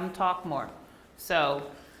work, have them talk more. So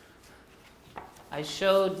I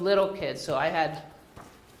showed little kids. So I had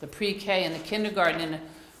the pre-K and the kindergarten,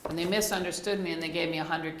 and they misunderstood me, and they gave me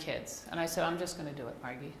 100 kids. And I said, I'm just going to do it,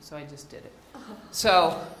 Margie. So I just did it.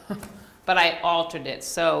 So, but I altered it.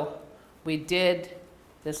 So we did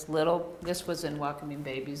this was in Welcoming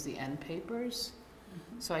Babies, the end papers.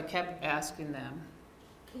 So I kept asking them.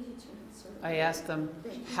 I asked them,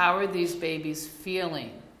 how are these babies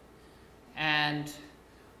feeling? And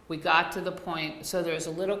we got to the point, so there was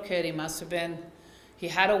a little kid, he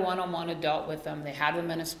had a one-on-one adult with them. They had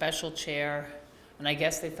him in a special chair. And I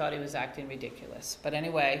guess they thought he was acting ridiculous. But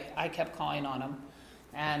anyway, I kept calling on him.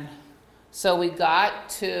 And so we got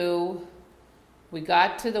to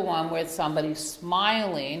the one where somebody's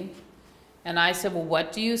smiling. And I said, well,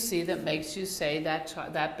 what do you see that makes you say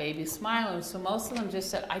that baby's smiling? So most of them just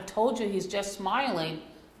said, I told you he's just smiling,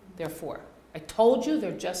 therefore. I told you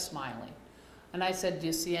they're just smiling. And I said, do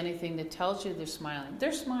you see anything that tells you they're smiling?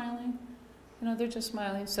 They're smiling. You know, they're just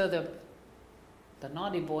smiling. So the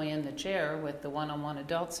naughty boy in the chair with the one-on-one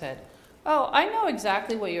adult said, oh, I know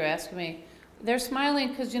exactly what you're asking me. They're smiling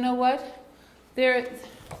because you know what? They're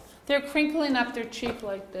crinkling up their cheek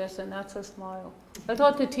like this, and that's a smile. I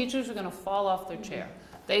thought the teachers were going to fall off their chair.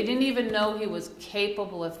 They didn't even know he was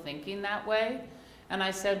capable of thinking that way. And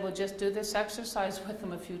I said, well, just do this exercise with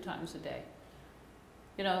him a few times a day.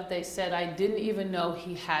 You know, they said, I didn't even know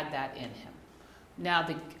he had that in him. Now,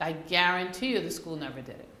 I guarantee you the school never did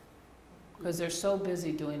it, because they're so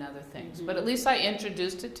busy doing other things. But at least I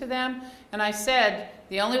introduced it to them, and I said,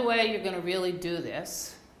 the only way you're going to really do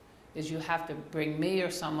this is you have to bring me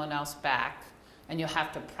or someone else back, and you'll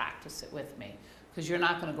have to practice it with me, because you're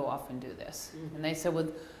not going to go off and do this. And they said, well,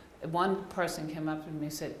 one person came up to me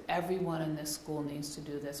and said, everyone in this school needs to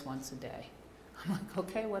do this once a day. I'm like,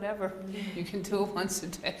 okay, whatever. You can do it once a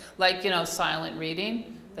day. Like, you know, silent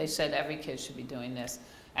reading. They said every kid should be doing this.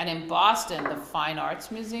 And in Boston, the Fine Arts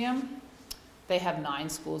Museum, they have 9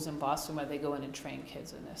 schools in Boston where they go in and train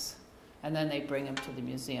kids in this. And then they bring them to the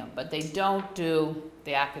museum. But they don't do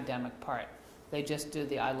the academic part. They just do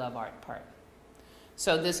the I love art part.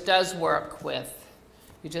 So this does work with,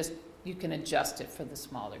 you can adjust it for the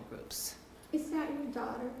smaller groups. Is that your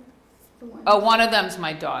daughter? The one? Oh, one of them's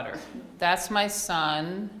my daughter. That's my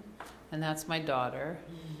son, and that's my daughter.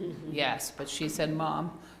 Yes, but she said,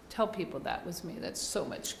 Mom, tell people that was me. That's so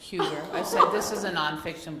much cuter. I said, this is a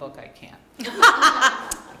nonfiction book. I can't. I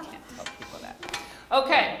can't tell people that.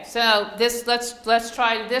 Okay, so let's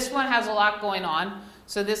try. This one has a lot going on.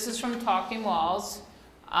 So this is from Talking Walls,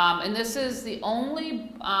 and this is the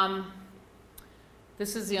only.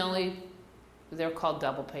 They're called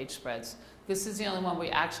double page spreads. This is the only one we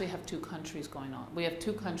actually have 2 countries going on. We have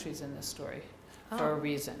 2 countries in this story for a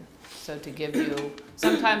reason. So to give you,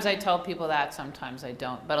 sometimes I tell people that, sometimes I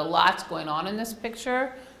don't. But a lot's going on in this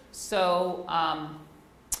picture. So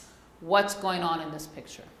what's going on in this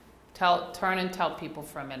picture? Turn and tell people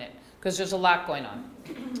for a minute. because there's a lot going on.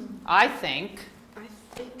 I think, I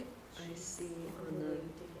think I see on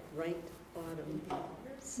the right bottom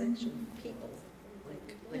section, people,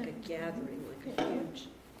 like a gathering, like a huge,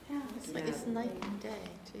 Yeah, It's like it's night and day,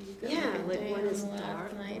 too. You got yeah, a like day one on is the left,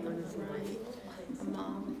 dark, night on one the is right, light. a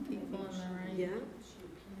mob of people on the right. Yeah,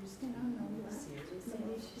 I don't know what,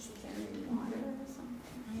 maybe she's carrying water or something.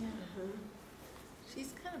 Yeah. uh-huh.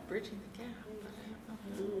 She's kind of bridging the gap, but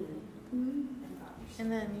I don't know. Mm.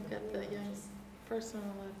 And then you've got the young person on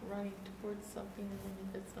the left running towards something, and then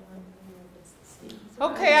you've got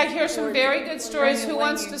someone. okay, I hear some very good stories. Who When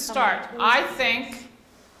wants you're to coming start? towards I it. think,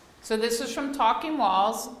 so this is from Talking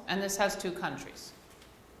Walls, and this has 2 countries.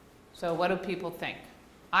 So what do people think?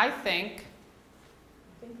 I think,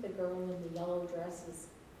 I think the girl in the yellow dress is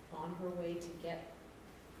on her way to get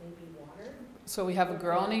maybe water. so we have a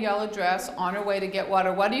girl in a yellow dress on her way to get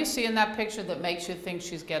water. What do you see in that picture that makes you think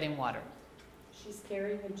she's getting water? She's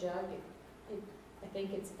carrying a jug. I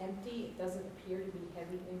think it's empty. It doesn't appear to be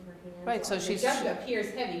heavy in her hands. Right, so The she's- jug appears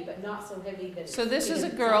heavy, but not so heavy that. So this is a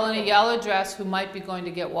it's girl in a not full. yellow dress who might be going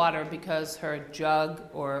to get water because her jug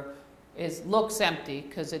looks empty,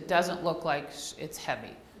 because it doesn't look like it's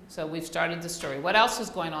heavy. So we've started the story. What else is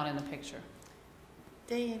going on in the picture?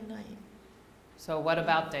 Day and night. So what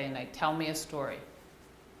about day and night? Tell me a story.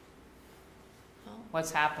 Well,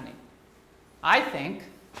 What's happening? I think,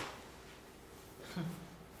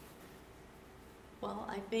 Well,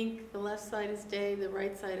 I think the left side is day, the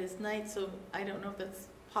right side is night, so I don't know if that's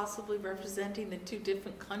possibly representing the 2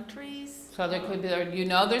 different countries. so there could be,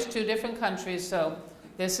 there's 2 different countries, so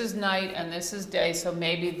this is night and this is day, so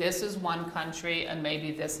maybe this is one country and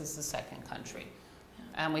maybe this is the second country.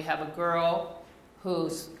 And we have a girl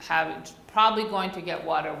who's probably going to get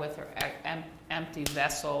water with her empty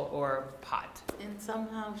vessel or pot. And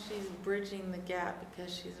somehow she's bridging the gap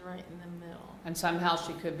because she's right in the middle. And somehow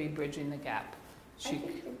she could be bridging the gap. I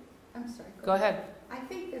think I'm sorry. Go ahead. I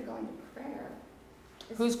think they're going to prayer.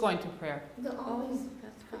 Who's going to prayer? All these,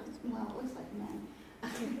 That's possible. well, it looks like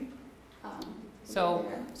men. So,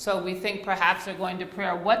 they're- so we think perhaps they're going to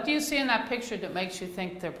prayer. What do you see in that picture that makes you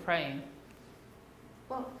think they're praying?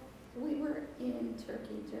 Well, we were in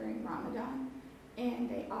Turkey during Ramadan,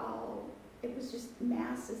 and it was just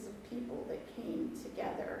masses of people that came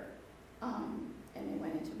together, and they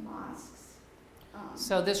went into mosques.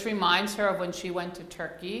 So this reminds her of when she went to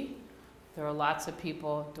Turkey. There were lots of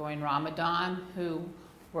people during Ramadan who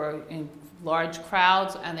were in large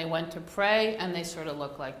crowds, and they went to pray, and they sort of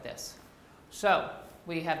look like this. So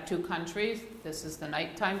we have 2 countries. This is the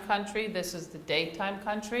nighttime country. This is the daytime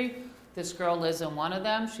country. This girl lives in one of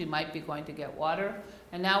them. She might be going to get water.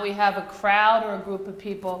 And now we have a crowd or a group of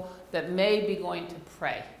people that may be going to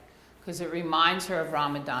pray, because it reminds her of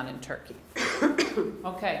Ramadan in Turkey.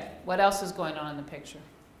 Okay, what else is going on in the picture?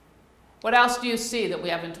 What else do you see that we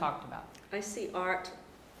haven't talked about? I see art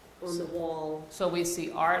on the wall. So we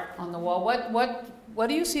see art on the wall. What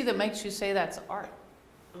do you see that makes you say that's art?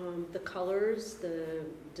 The colors, the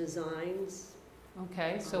designs.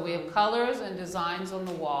 Okay, so we have colors and designs on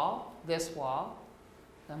the wall, this wall.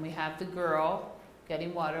 Then we have the girl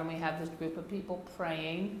getting water, and we have this group of people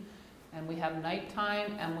praying, and we have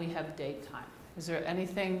nighttime and we have daytime. Is there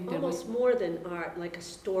anything? Almost more than art, like a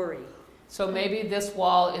story. So maybe this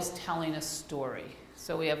wall is telling a story.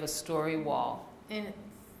 So we have a story wall. And it's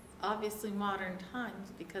obviously modern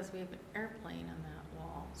times because we have an airplane on that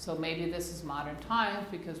wall. So maybe this is modern times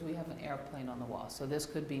because we have an airplane on the wall. So this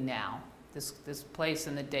could be now. This place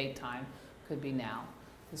in the daytime could be now.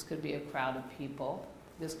 This could be a crowd of people.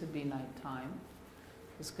 This could be nighttime.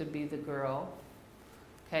 This could be the girl.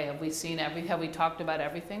 Okay, have we talked about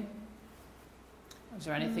everything? Is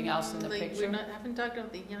there anything else in the picture? Haven't talked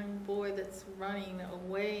about the young boy that's running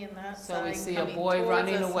away in that So side. we see a coming boy towards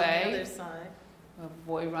running us on away. the other side. A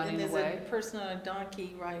boy running and away. there's a person on a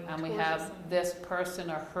donkey riding And we towards us. have this person,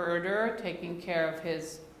 a herder, taking care of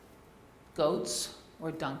his goats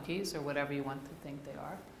or donkeys or whatever you want to think they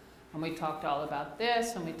are. And we talked all about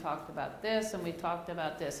this, and we talked about this, and we talked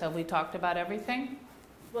about this. Have we talked about everything?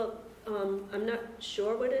 Well, I'm not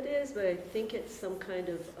sure what it is, but I think it's some kind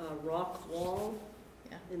of rock wall.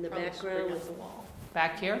 Yeah, in the probably should background bring up with- the wall.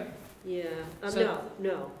 Back here? Yeah, So-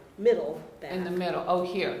 no, middle back. In the middle. Oh,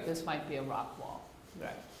 here. This might be a rock wall.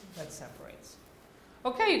 Right. That separates.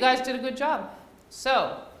 Okay, you guys did a good job.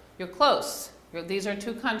 So, you're close. These are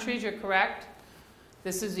 2 countries, you're correct.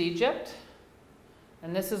 This is Egypt.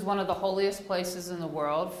 And this is one of the holiest places in the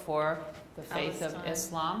world for the faith of Palestine.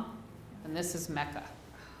 Islam. And this is Mecca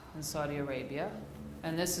in Saudi Arabia.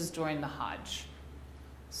 And this is during the Hajj.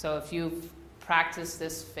 So if you've practiced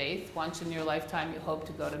this faith once in your lifetime, you hope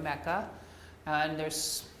to go to Mecca. And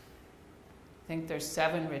there's think there's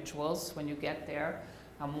 7 rituals when you get there.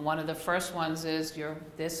 One of the first ones is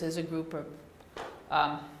this is a group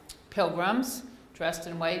of pilgrims dressed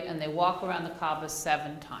in white, and they walk around the Kaaba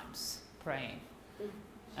 7 times praying.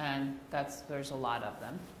 And there's a lot of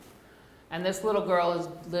them. And this little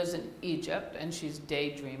girl lives in Egypt, and she's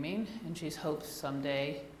daydreaming, and she hopes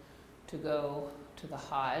someday to go to the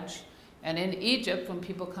Hajj. And in Egypt, when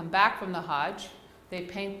people come back from the Hajj, they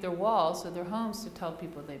paint their walls of their homes to tell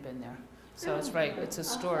people they've been there. So it's right, it's a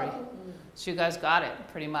story. So you guys got it,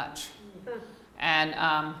 pretty much. And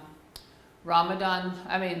Ramadan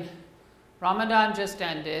just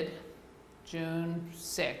ended, June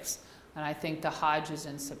 6th, and I think the Hajj is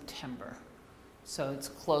in September. So it's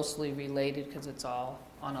closely related because it's all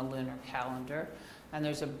on a lunar calendar. And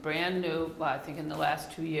there's a brand new, I think in the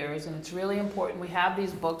last 2 years, and it's really important. We have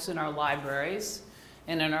these books in our libraries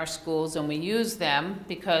and in our schools, and we use them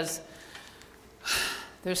because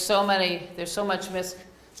there's so much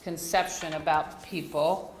misconception about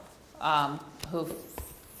people who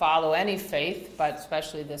follow any faith, but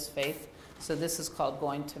especially this faith. So this is called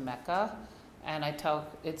Going to Mecca, and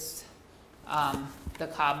the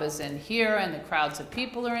Kaaba's in here, and the crowds of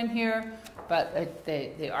people are in here, but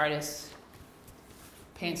the artist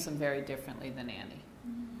paints them very differently than Annie,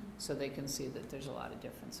 so they can see that there's a lot of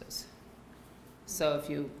differences. So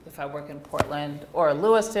if I work in Portland or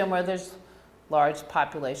Lewiston, where there's large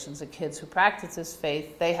populations of kids who practice this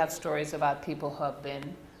faith, they have stories about people who have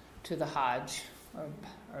been to the Hajj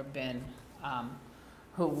or been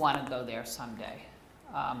who want to go there someday.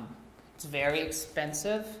 It's very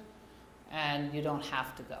expensive, and you don't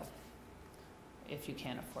have to go if you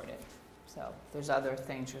can't afford it. So there's other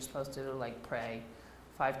things you're supposed to do, like pray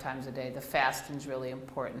 5 times a day. The fasting's really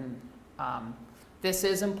important. This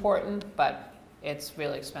is important, but it's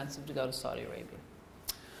really expensive to go to Saudi Arabia.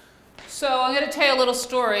 So I'm going to tell you a little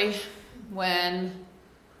story. When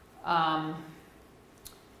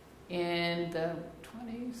in the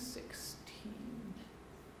 2016,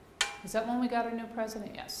 is that when we got our new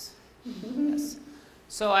president? Yes. Yes.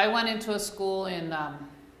 So I went into a school in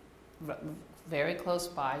very close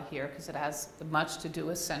by here, because it has much to do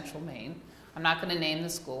with Central Maine. I'm not going to name the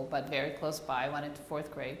school, but very close by. I went into 4th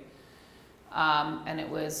grade. And it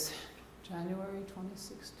was January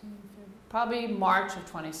 2016, probably March of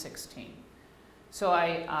 2016. So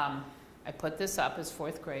I put this up as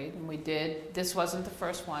 4th grade, and this wasn't the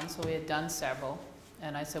first one, so we had done several.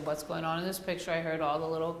 And I said, what's going on in this picture? I heard all the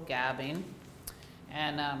little gabbing.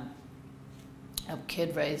 And a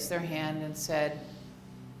kid raised their hand and said,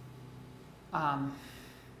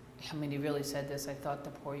 he really said this, I thought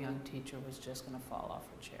the poor young teacher was just going to fall off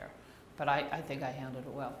her chair. But I think I handled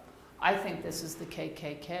it well. I think this is the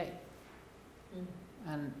KKK.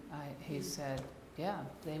 And he said, yeah,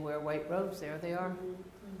 they wear white robes. There they are.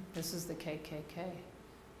 This is the KKK.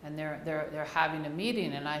 And they're having a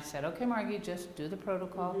meeting. And I said, okay, Margie, just do the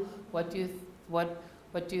protocol. What do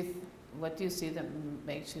you see that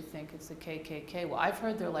makes you think it's the KKK? Well, I've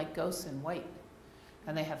heard they're like ghosts in white.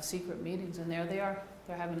 And they have secret meetings, and there they are.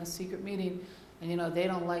 They're having a secret meeting. And they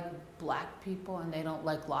don't like black people, and they don't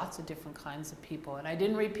like lots of different kinds of people. And I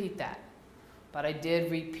didn't repeat that, but I did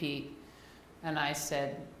repeat. And I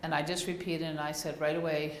said, and I just repeated, and I said right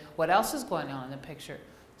away, what else is going on in the picture?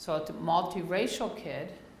 So a multiracial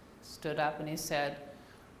kid stood up and he said,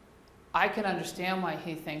 I can understand why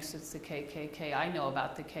he thinks it's the KKK. I know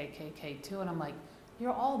about the KKK too. And I'm like,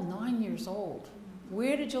 you're all 9 years old.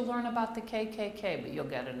 Where did you learn about the KKK? But you'll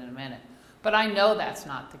get it in a minute. But I know that's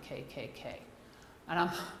not the KKK. And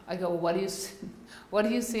I go, what do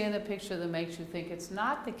you see in the picture that makes you think it's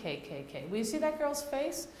not the KKK? Well, you see that girl's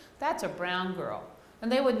face? That's a brown girl. And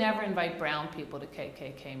they would never invite brown people to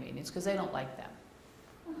KKK meetings because they don't like them.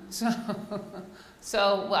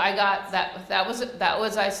 So I got that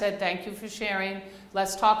was I said, thank you for sharing.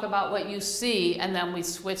 Let's talk about what you see, and then we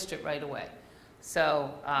switched it right away.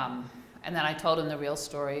 So, and then I told him the real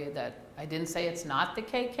story, that I didn't say it's not the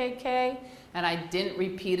KKK, and I didn't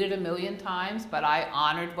repeat it a million times, but I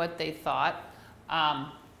honored what they thought.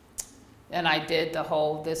 And I did the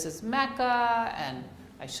whole, this is Mecca, and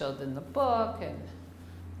I showed them the book, and,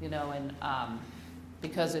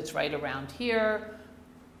 because it's right around here.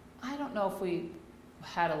 I don't know if we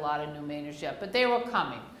had a lot of new Mainers yet, but they were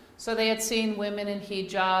coming. So they had seen women in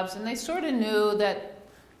hijabs, and they sort of knew that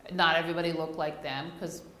not everybody looked like them,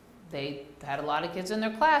 because they had a lot of kids in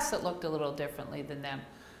their class that looked a little differently than them.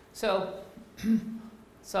 So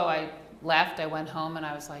I left, I went home, and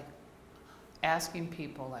I was like asking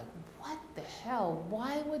people, like, what the hell?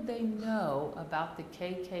 Why would they know about the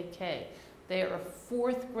KKK? They are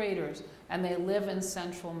 4th graders, and they live in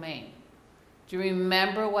Central Maine. Do you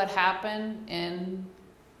remember what happened in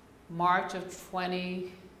March of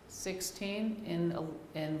 2016 in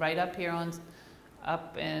right up here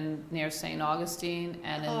up in near St. Augustine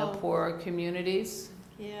and in the Oh. poorer communities?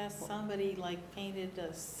 Yeah, somebody like painted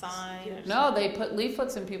a sign or No, they put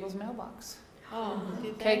leaflets in people's mailbox. Oh,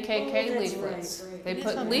 did they? KKK Oh, that's leaflets. right. They It is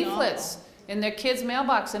put something leaflets awful. in their kids'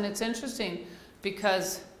 mailbox, and it's interesting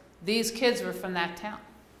because these kids were from that town.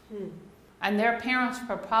 Hmm. And their parents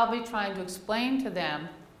were probably trying to explain to them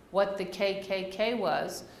what the KKK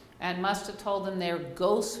was, and must have told them they're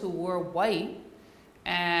ghosts who were white,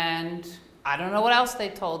 and I don't know what else they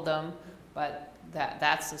told them, but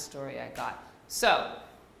that's the story I got. So,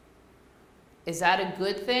 is that a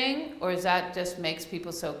good thing, or is that just makes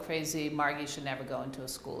people so crazy, Margie should never go into a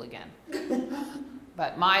school again?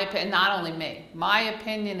 But my opinion, not only me, my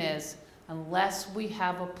opinion is, unless we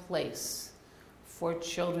have a place for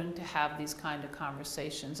children to have these kind of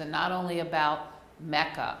conversations, and not only about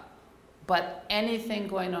Mecca, but anything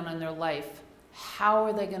going on in their life, how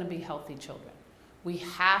are they going to be healthy children? We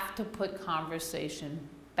have to put conversation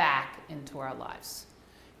back into our lives.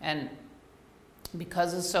 And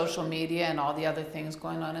because of social media and all the other things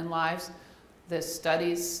going on in lives, the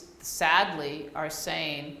studies sadly are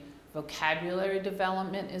saying vocabulary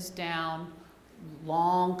development is down,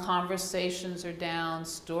 long conversations are down,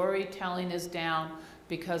 storytelling is down,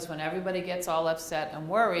 because when everybody gets all upset and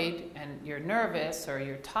worried and you're nervous or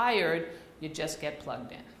you're tired, you just get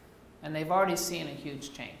plugged in. And they've already seen a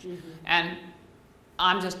huge change. And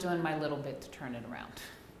I'm just doing my little bit to turn it around.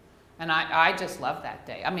 And I just love that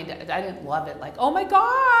day. I mean, I didn't love it like, oh my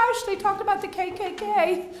gosh, they talked about the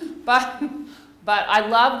KKK. But I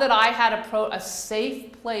love that I had a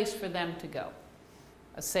safe place for them to go,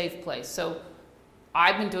 a safe place. So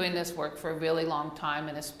I've been doing this work for a really long time,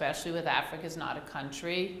 and especially with Africa's Not a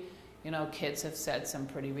Country, you know, kids have said some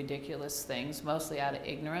pretty ridiculous things, mostly out of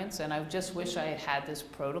ignorance, and I just wish I had had this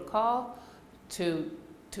protocol to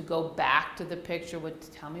go back to the picture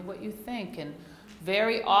with, tell me what you think. And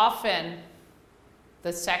very often,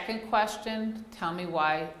 the second question, tell me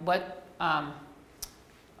why,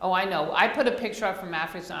 oh, I know, I put a picture up from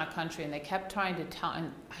Africa's Not a Country, and they kept trying to tell,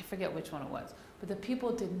 and I forget which one it was, but the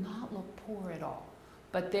people did not look poor at all.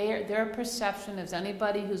 But their perception is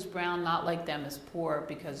anybody who's brown, not like them, is poor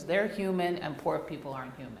because they're human and poor people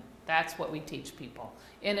aren't human. That's what we teach people,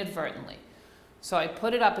 inadvertently. So I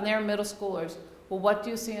put it up, and they're middle schoolers. Well, what do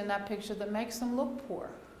you see in that picture that makes them look poor?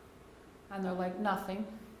 And they're like, nothing.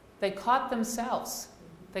 They caught themselves.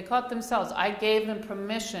 They caught themselves. I gave them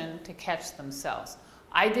permission to catch themselves.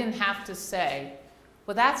 I didn't have to say,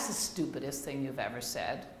 well, that's the stupidest thing you've ever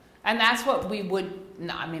said. And that's what we would,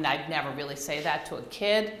 I mean, I'd never really say that to a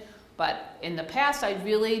kid, but in the past I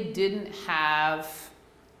really didn't have,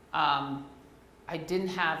 a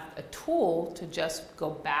tool to just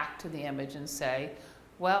go back to the image and say,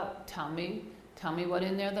 well, tell me what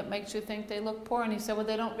in there that makes you think they look poor. And he said, well,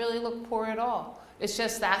 they don't really look poor at all. It's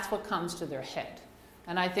just that's what comes to their head.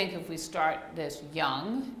 And I think if we start this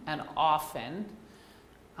young and often,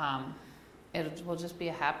 it will just be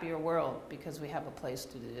a happier world because we have a place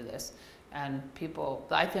to do this. And people,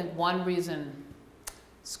 I think one reason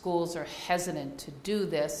schools are hesitant to do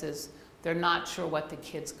this is they're not sure what the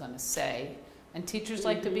kid's going to say. And teachers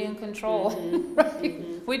like to be in control, right?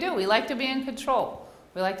 We do, we like to be in control.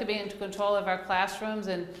 We like to be in control of our classrooms,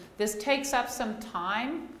 and this takes up some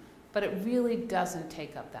time, but it really doesn't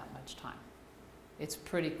take up that much time. It's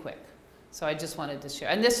pretty quick. So I just wanted to share.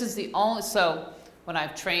 And this is the only, so when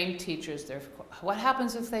I've trained teachers, what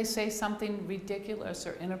happens if they say something ridiculous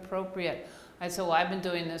or inappropriate? I said, well, I've been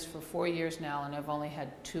doing this for 4 years now, and I've only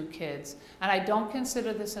had 2 kids. And I don't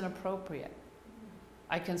consider this inappropriate.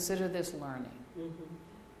 I consider this learning.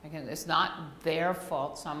 Again, it's not their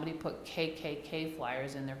fault somebody put KKK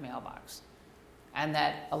flyers in their mailbox. And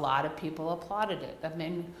that a lot of people applauded it. I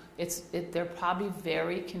mean, they're probably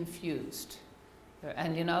very confused.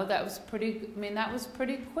 And you know, that was pretty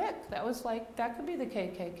quick. That was like, that could be the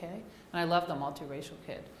KKK. And I love the multiracial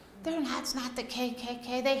kid. That's not the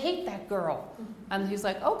KKK, they hate that girl. And he's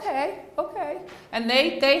like, okay. And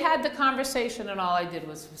they had the conversation, and all I did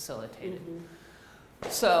was facilitate it.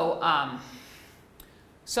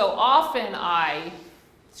 So often I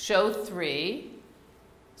show 3.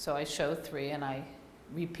 So I show 3 and I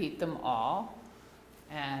repeat them all.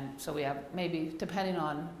 And so we have maybe, depending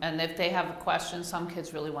on, and if they have a question, some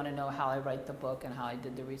kids really want to know how I write the book and how I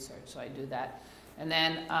did the research, so I do that. And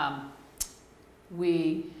then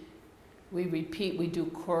we repeat, we do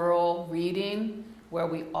choral reading where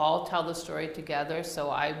we all tell the story together. So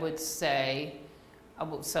I would say,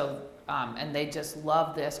 and they just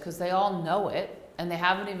love this because they all know it. and they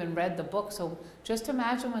haven't even read the book. So just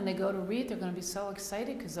imagine when they go to read, they're going to be so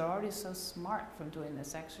excited because they're already so smart from doing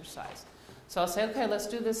this exercise. So I'll say, okay, let's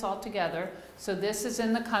do this all together. So this is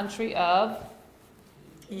in the country of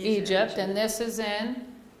Egypt, and this is in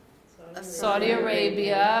Saudi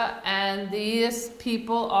Arabia, and these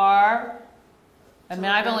people are, I mean,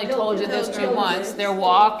 I've only told you this to you once. They're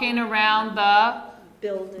walking around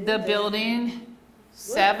the building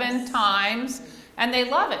 7 times, and they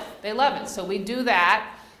love it. They love it. So we do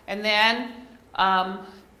that, and then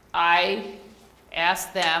I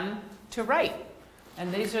ask them to write.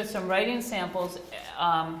 And these are some writing samples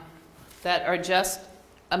that are just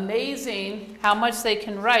amazing how much they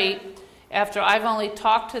can write after I've only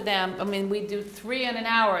talked to them. I mean, we do 3 in an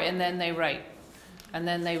hour, and then they write. And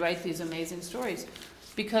then they write these amazing stories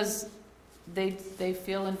because they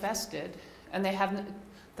feel invested. And they haven't,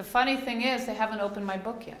 the funny thing is, they haven't opened my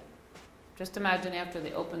book yet. Just imagine after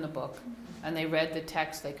they open the book and they read the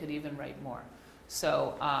text, they could even write more.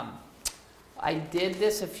 So I did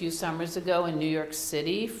this a few summers ago in New York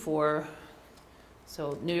City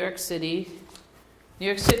New York City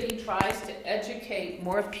tries to educate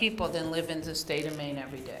more people than live in the state of Maine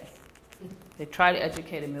every day. They try to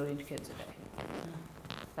educate 1 million kids a day.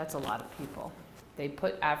 That's a lot of people. They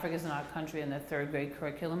put Africa's Not a Country in their 3rd grade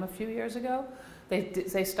curriculum a few years ago.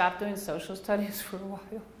 They stopped doing social studies for a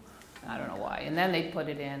while. I don't know why. And then they put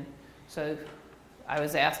it in. So I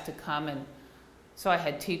was asked to come, and so I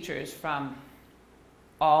had teachers from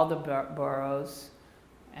all the boroughs,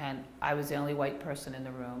 and I was the only white person in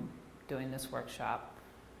the room doing this workshop.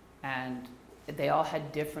 And they all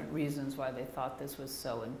had different reasons why they thought this was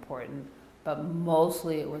so important, but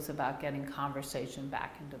mostly it was about getting conversation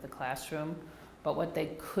back into the classroom. But what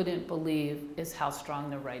they couldn't believe is how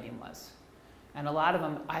strong their writing was. And a lot of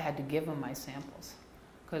them, I had to give them my samples,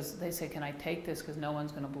 because they said, can I take this, because no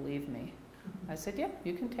one's going to believe me. I said, yeah,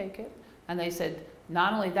 you can take it. And they said,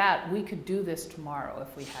 not only that, we could do this tomorrow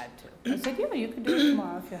if we had to. I said, yeah, you could do it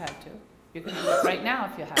tomorrow if you had to. You can do it right now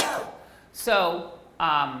if you had to. So,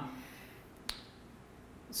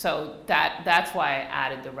 that's why I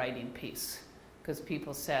added the writing piece, because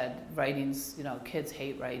people said writing's, you know, kids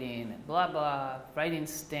hate writing and blah blah, writing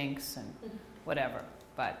stinks and whatever.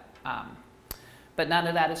 But none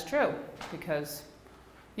of that is true, because,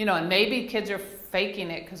 you know, and maybe kids are faking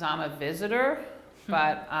it because I'm a visitor,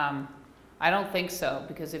 but I don't think so,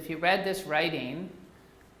 because if you read this writing,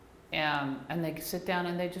 and they sit down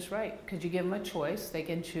and they just write, because you give them a choice, they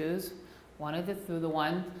can choose one of the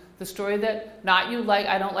story that not you like,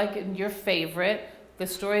 I don't like it, your favorite, the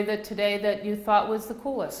story that today that you thought was the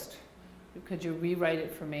coolest. Could you rewrite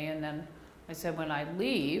it for me? And then I said, when I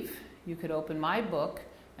leave, you could open my book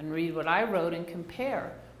and read what I wrote and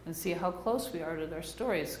compare and see how close we are to their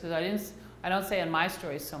stories. Because I don't say, and my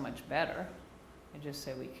story is so much better. I just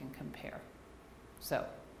say we can compare. So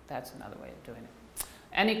that's another way of doing it.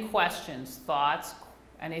 Any questions, thoughts,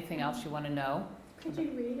 anything else you want to know? Could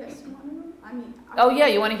you read us one of them? I mean, oh yeah,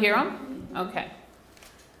 you want to hear them? Okay.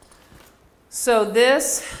 So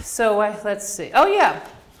let's see. Oh yeah.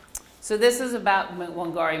 So this is about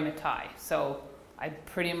Wangari Maathai. So I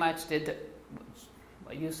pretty much did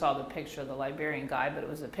you saw the picture of the Liberian guy, but it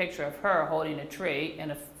was a picture of her holding a tree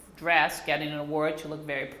in a dress, getting an award. She looked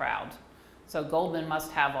very proud. So Goldman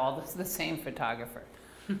must have all the same photographer.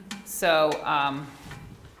 So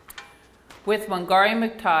with Wangari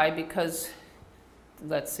Maathai, because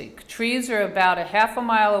let's see, trees are about a half a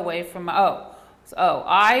mile away from,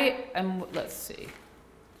 I am, let's see,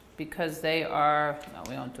 because they are, no,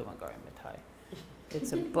 we don't do Wangari Maathai.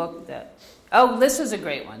 It's a book that, this is a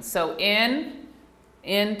great one. So in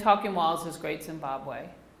Talking Walls is Great Zimbabwe,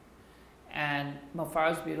 and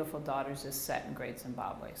Mofaro's Beautiful Daughters is set in Great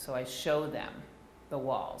Zimbabwe. So I show them the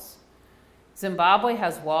walls. Zimbabwe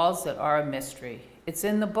has walls that are a mystery. It's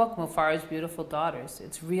in the book, Mofaro's Beautiful Daughters.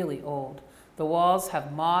 It's really old. The walls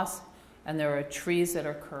have moss, and there are trees that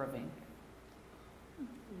are curving.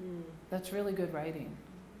 That's really good writing.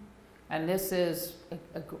 And this is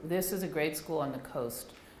a grade school on the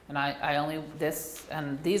coast. And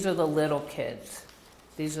and these are the little kids.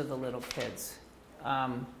 These are the little kids.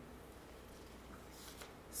 And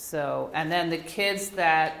then the kids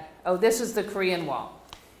this is the Korean wall.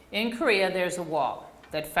 In Korea, there's a wall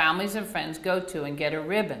that families and friends go to and get a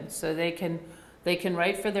ribbon so they can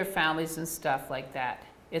write for their families and stuff like that.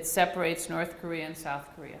 It separates North Korea and South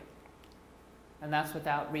Korea. And that's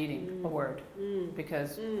without reading a word,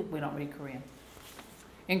 because we don't read Korean.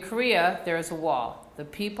 In Korea, there is a wall. The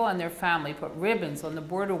people and their family put ribbons on the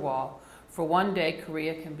border wall for one day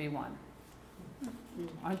Korea can be one.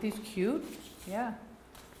 Aren't these cute? Yeah.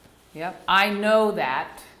 Yep. I know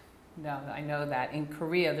that No, I know that. In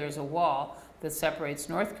Korea, there's a wall that separates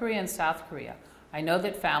North Korea and South Korea. I know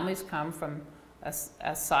that families come from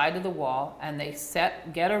a side of the wall and they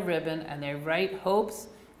get a ribbon and they write hopes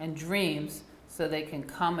and dreams so they can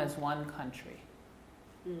come as one country.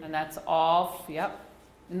 And that's all, yep.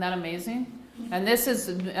 Isn't that amazing? And this is,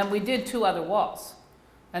 and we did 2 other walls.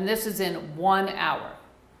 And this is in 1 hour.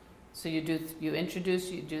 So you do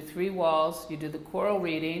 3 walls, you do the choral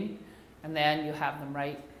reading, and then you have them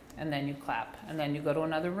write, and then you clap, and then you go to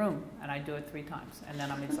another room, and I do it 3 times, and then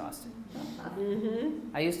I'm exhausted.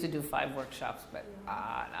 I used to do 5 workshops, but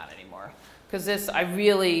not anymore. Because this,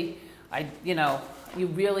 you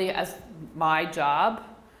really, as my job,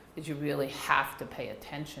 is you really have to pay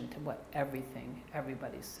attention to what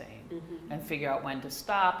everybody's saying, and figure out when to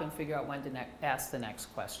stop, and figure out when to ask the next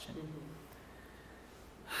question.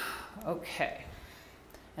 Okay.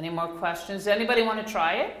 Any more questions? Does anybody want to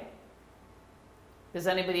try it? Does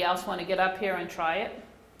anybody else want to get up here and try it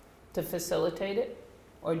to facilitate it?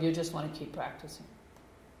 Or do you just want to keep practicing?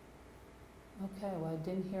 Okay, well, I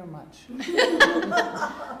didn't hear much.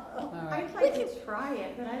 All right. I'd like to try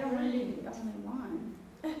it, but I don't want to be the only one.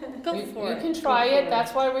 Go for You it. can try Go for it.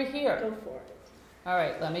 That's why we're here. Go for it. All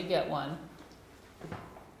right, let me get one.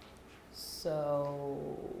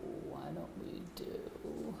 So, why don't we do...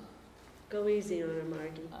 Go easy on her,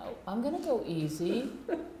 Margie. Oh, I'm going to go easy.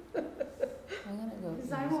 I'm going to go Because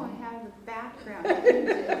easy. I won't have the background that you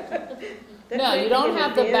do. That No, might you be don't an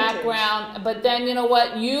have the advantage. background, but then you know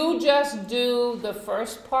what? You just do the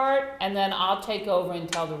first part, and then I'll take over and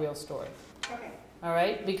tell the real story. Okay. All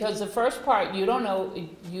right? Because the first part, you don't know,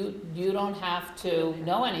 you don't have to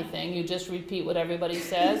know anything. You just repeat what everybody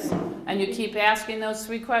says, and you keep asking those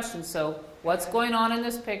 3 questions. So, what's going on in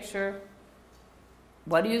this picture?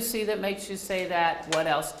 What do you see that makes you say that? What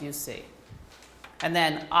else do you see? And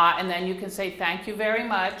then you can say thank you very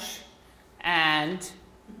much, and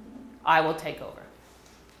I will take over.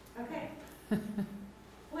 Okay.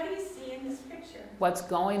 What do you see in this picture? What's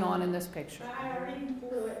going on in this picture? I already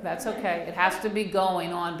blew it. That's okay. It has to be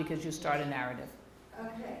going on because you start a narrative.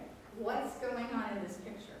 Okay. What's going on in this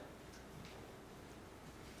picture?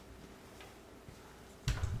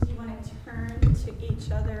 Do you want to turn to each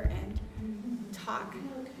other and talk?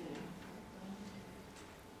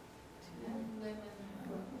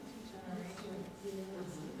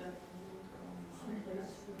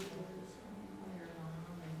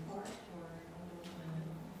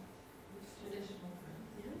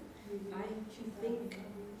 I think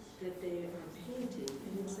that they are painting.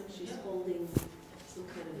 It looks like she's holding some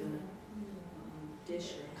kind of a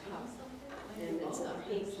dish or cup, and it's a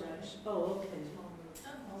paintbrush. Oh, okay.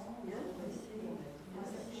 Yeah, I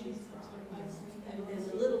see. She's,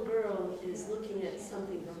 and the little girl is looking at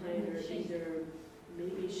something behind her. Either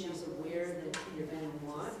maybe she's aware that you're being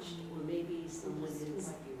watched, or maybe someone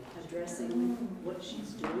is addressing what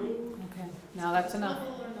she's doing. Okay. Now that's enough.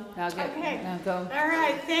 Now Okay. Now go. All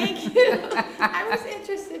right, thank you. I was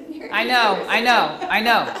interested in hearing. I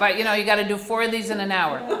know. But you got to do 4 of these in an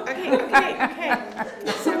hour. Okay.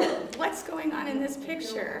 So what's going on in this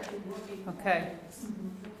picture? Okay.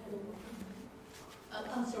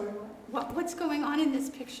 I'm sorry, what? What's going on in this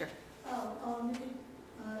picture?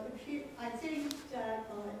 I think that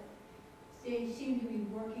they seem to be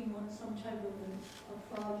working on some type of a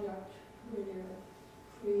project where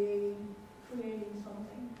they're creating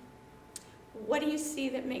something. What do you see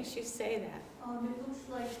that makes you say that? It looks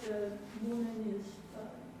like the woman is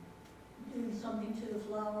doing something to the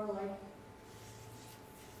flower, like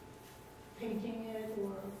painting it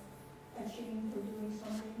or etching or doing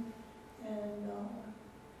something. And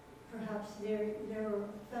perhaps they're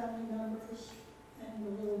family members, and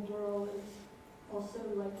the little girl is also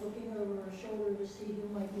like looking over her shoulder to see who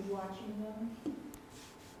might be watching them.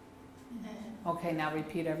 Okay, now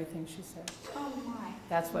repeat everything she said. Oh my.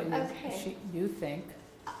 That's what Okay. you think.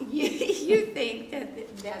 You think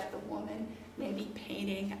that the woman may be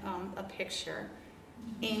painting a picture,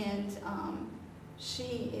 and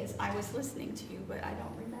she is, I was listening to you, but I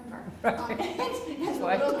don't remember. And the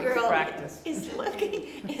why it little takes girl practice. is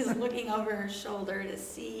looking over her shoulder to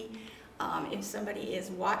see if somebody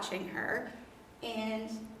is watching her. And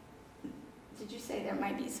did you say there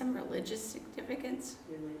might be some religious significance?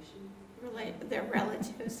 They're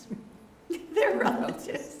relatives. They're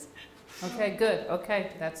relatives. Okay, good.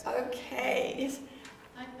 Okay, that's Okay.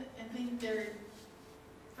 I think they're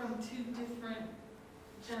from 2 different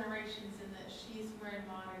generations in that she's wearing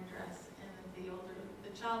modern dress and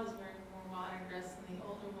the child is wearing more modern dress and the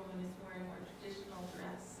older woman is wearing more traditional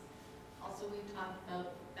dress. Also, we talked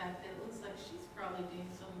about that it looks like she's probably doing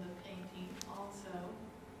some of the painting also.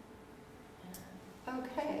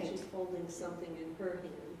 Okay. She's holding something in her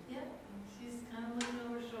hand. Yep, she's kind of looking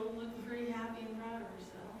over her shoulder, looking pretty happy and proud of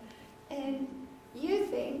herself. And you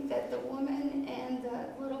think that the woman and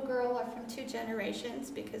the little girl are from two generations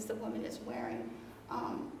because the woman is wearing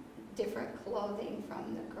different clothing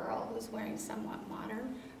from the girl who's wearing somewhat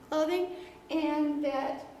modern clothing, and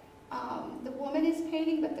that the woman is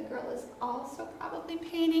painting, but the girl is also probably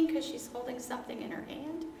painting because she's holding something in her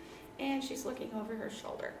hand and she's looking over her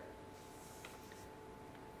shoulder.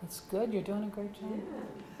 That's good. You're doing a great job.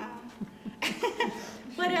 Yeah.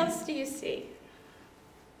 What else do you see?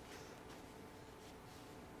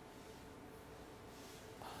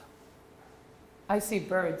 I see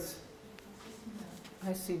birds.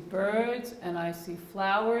 I see birds, and I see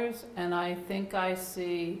flowers, and I think I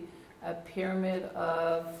see a pyramid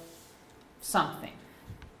of something.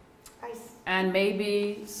 And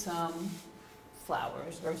maybe some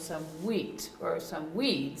flowers, or some wheat, or some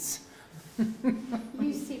weeds.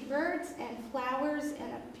 You see birds and flowers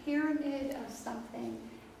and a pyramid of something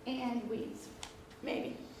and weeds,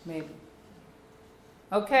 maybe. Maybe.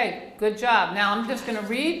 Okay, good job. Now I'm just going to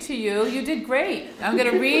read to you. You did great. I'm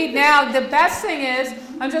going to read now. The best thing is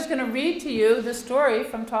I'm just going to read to you the story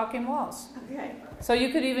from Talking Walls. Okay. So you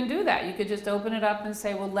could even do that. You could just open it up and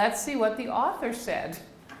say, well, let's see what the author said.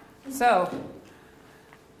 So,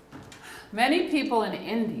 many people in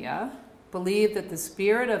India believe that the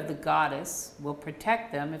spirit of the goddess will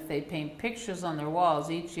protect them if they paint pictures on their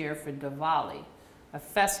walls each year for Diwali, a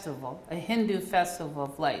festival, a Hindu festival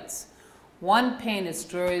of lights. One painted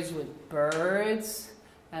stories with birds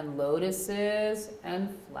and lotuses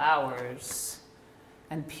and flowers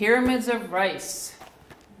and pyramids of rice.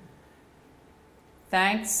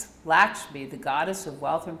 Thanks Lakshmi, the goddess of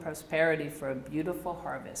wealth and prosperity, for a beautiful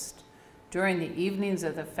harvest. During the evenings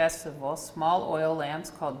of the festival, small oil lamps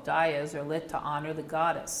called diyas are lit to honor the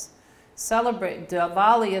goddess.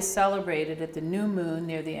 Diwali is celebrated at the new moon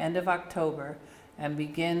near the end of October and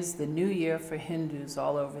begins the new year for Hindus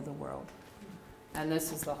all over the world. And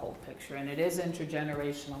this is the whole picture, and it is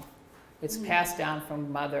intergenerational. It's passed down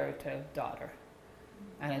from mother to daughter.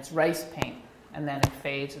 And it's rice paint, and then it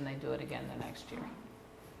fades and they do it again the next year.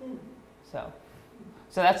 So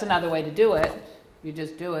that's another way to do it. You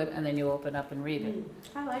just do it, and then you open up and read it.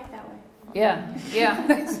 I like that way. Yeah,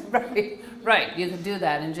 right. You can do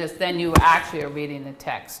that, and just then you actually are reading the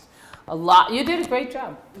text. You did a great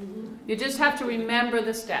job. You just have to remember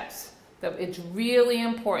the steps. That it's really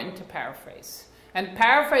important to paraphrase. And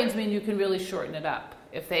paraphrase means you can really shorten it up.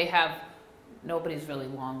 If they have, nobody's really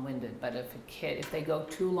long-winded, but if they go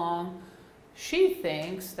too long, she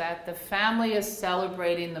thinks that the family is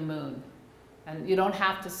celebrating the moon. And you don't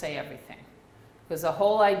have to say everything. Because the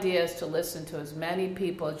whole idea is to listen to as many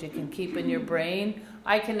people as you can keep in your brain.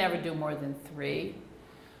 I can never do more than 3.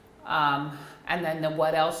 And then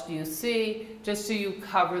what else do you see? Just so you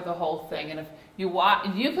cover the whole thing. And if you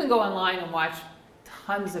can go online and watch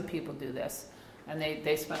tons of people do this. And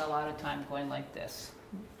they spend a lot of time going like this.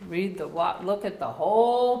 Look at the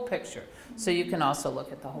whole picture. So you can also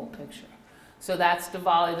look at the whole picture. So that's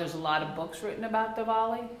Diwali. There's a lot of books written about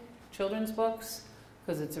Diwali, children's books,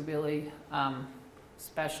 because it's a really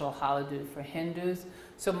special holiday for Hindus.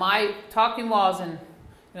 So my Talking Walls, and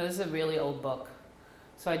this is a really old book.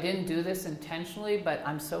 So I didn't do this intentionally, but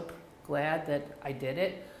I'm so glad that I did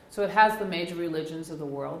it. So it has the major religions of the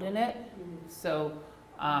world in it. So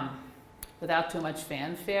without too much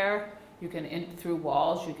fanfare, you can, through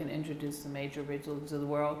walls, you can introduce the major religions of the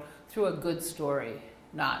world through a good story,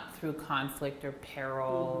 not through conflict or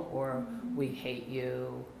peril or we hate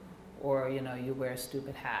you or, you wear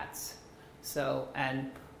stupid hats. So, and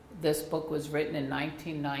this book was written in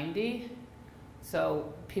 1990,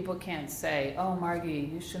 so people can't say, oh, Margie,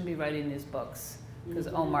 you shouldn't be writing these books, because,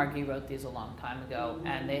 oh, Margie wrote these a long time ago,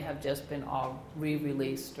 and they have just been all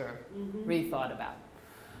re-released or rethought about.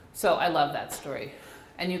 So I love that story.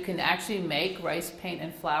 And you can actually make rice paint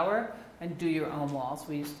and flour and do your own walls.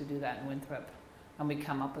 We used to do that in Winthrop. And we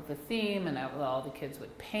come up with a theme, and all the kids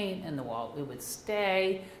would paint, and the wall it would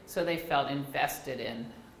stay, so they felt invested in.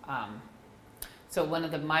 So one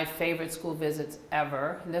of my favorite school visits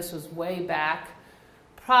ever, and this was way back,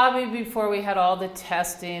 probably before we had all the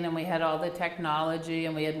testing and we had all the technology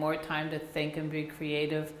and we had more time to think and be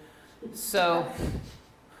creative. So,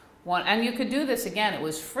 and you could do this again, it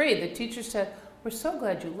was free. The teacher said, we're so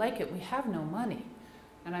glad you like it, we have no money.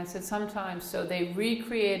 And I said, sometimes. So they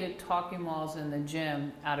recreated Talking Walls in the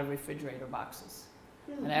gym out of refrigerator boxes.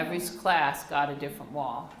 And every class got a different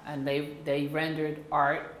wall. And they rendered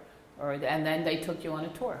art, and then they took you on a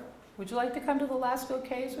tour. Would you like to come to the Lascaux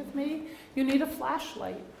Caves with me? You need a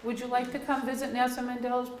flashlight. Would you like to come visit Nelson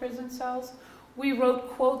Mandela's prison cells? We wrote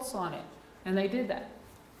quotes on it, and they did that.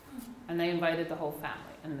 And they invited the whole family,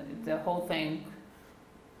 and the whole thing,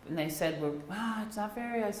 and they said, it's not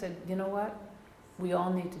fair. I said, you know what? We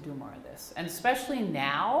all need to do more of this. And especially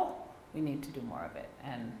now, we need to do more of it.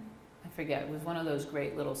 And I forget, it was one of those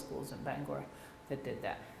great little schools in Bangor that did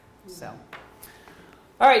that. So,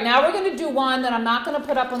 all right, now we're going to do one that I'm not going to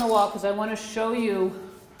put up on the wall because I want to show you,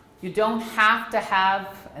 you don't have to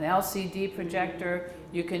have an LCD projector.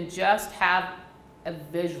 You can just have a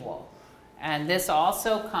visual. And this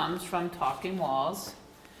also comes from Talking Walls.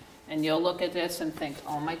 And you'll look at this and think,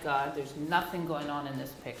 oh my God, there's nothing going on in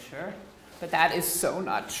this picture. But that is so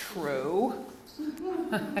not true.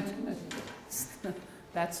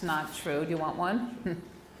 That's not true. Do you want one?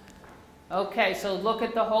 Okay, so look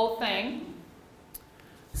at the whole thing.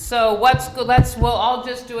 So we'll all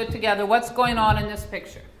just do it together. What's going on in this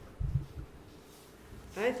picture?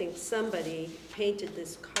 I think somebody painted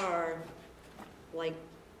this car like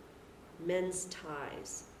men's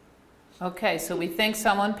ties. Okay, so we think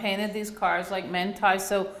someone painted these cars like men's ties.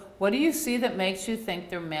 So what do you see that makes you think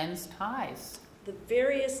they're men's ties? The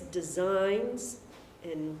various designs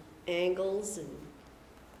and angles and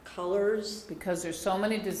colors. Because there's so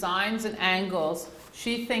many designs and angles,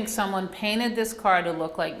 she thinks someone painted this car to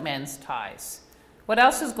look like men's ties. What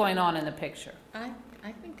else is going on in the picture? I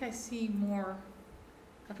think I see more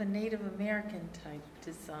of a Native American type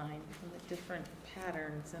design from the different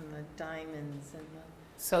patterns and the diamonds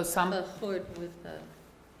and the hood with the,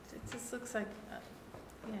 it just looks like,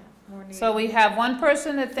 more Native. So we have one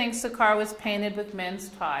person that thinks the car was painted with men's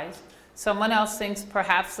ties. Someone else thinks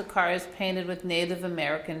perhaps the car is painted with Native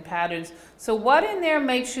American patterns. So what in there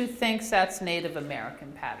makes you think that's Native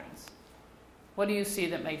American patterns? What do you see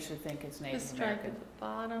that makes you think it's Native The stripe American? at the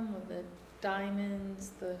bottom with the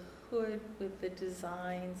diamonds, the hood with the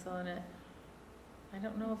designs on it. I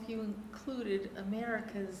don't know if you included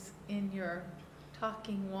Americas in your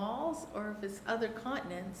Talking Walls or if it's other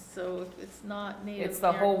continents, so if it's not Native It's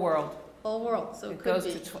the whole world. Whole world, so it It could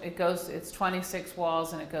goes be. it's 26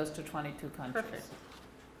 walls and it goes to 22 countries. Perfect.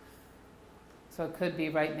 So it could be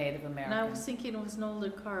right Native American. And I was thinking it was an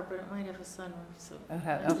older car, but it might have a sunroof, so.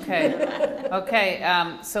 Okay.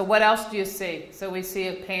 Okay. So what else do you see? So we see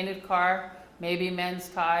a painted car, maybe men's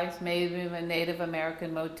ties, maybe a Native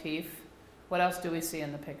American motif. What else do we see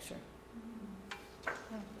in the picture?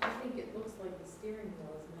 I think it looks like the steering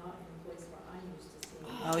wheel is not in the place where I'm used to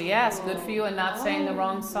seeing it. Oh yes, good for you and not saying the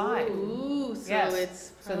wrong side. Ooh, so Yes.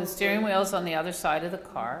 it's. So the steering wheel's on the other side of the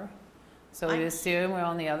car. So we have a steering wheel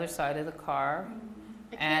on the other side of the car.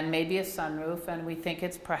 And maybe a sunroof, and we think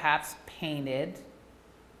it's perhaps painted.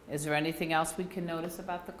 Is there anything else we can notice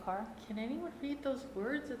about the car? Can anyone read those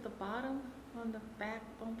words at the bottom on the back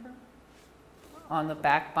bumper? On the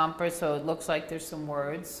back bumper, so it looks like there's some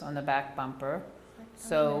words on the back bumper.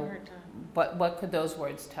 So what could those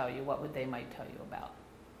words tell you? What would they might tell you about?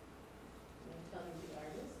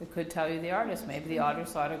 It could tell you the artist. Maybe the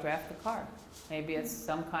artist autographed the car. Maybe it's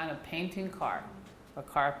some kind of painting car, a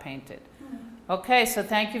car painted. Okay, so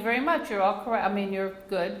thank you very much. You're all correct. I mean, you're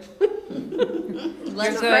good. You're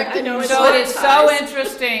good. So it is so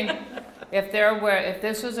interesting. If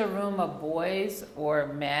this was a room of boys or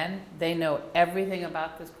men, they know everything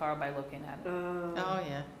about this car by looking at it. Oh,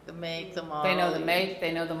 yeah, the make, the model. They know the make,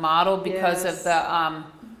 they know the model because Yes. of the,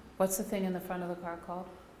 what's the thing in the front of the car called?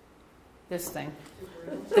 This thing.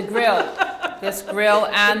 The grill. This grill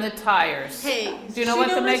and the tires. Hey, Do you know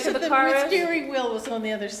what the make of the car The is? steering wheel was on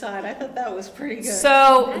the other side. I thought that was pretty good.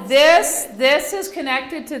 So this is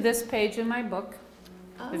connected to this page in my book.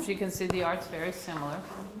 If you can see, the art's very similar.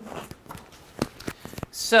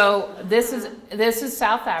 So this is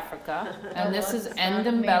South Africa, and this is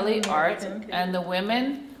Ndembele art, and the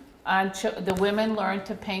women learn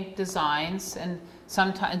to paint designs, and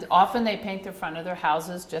often they paint the front of their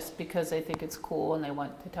houses just because they think it's cool and they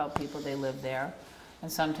want to tell people they live there,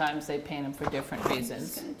 and sometimes they paint them for different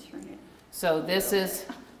reasons. So this is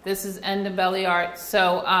Ndembele art.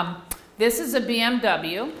 So this is a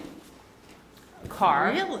BMW car.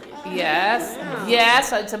 Really? Yes,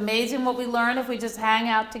 yes. It's amazing what we learn if we just hang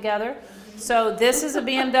out together. So this is a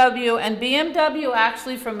BMW, and BMW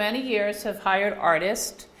actually for many years have hired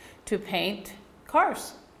artists to paint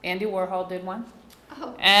cars. Andy Warhol did one.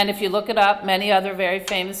 Oh. And if you look it up, many other very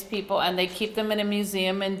famous people, and they keep them in a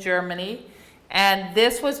museum in Germany. And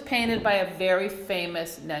this was painted by a very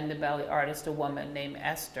famous Ndembele artist, a woman named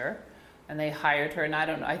Esther. And they hired her, and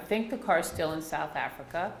I think the car's still in South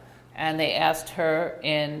Africa. And they asked her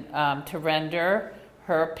to render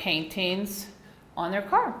her paintings on their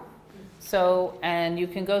car. So, and you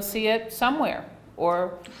can go see it somewhere.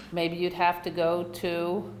 Or maybe you'd have to go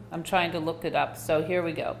to I'm trying to look it up. So here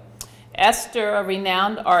we go. Esther, a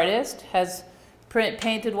renowned artist, has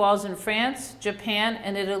painted walls in France, Japan,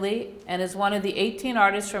 and Italy, and is one of the 18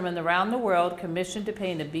 artists from around the world commissioned to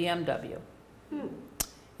paint a BMW.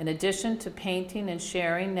 In addition to painting and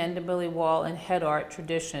sharing Nendamili wall and head art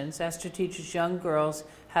traditions, Esther teaches young girls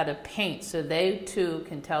how to paint so they too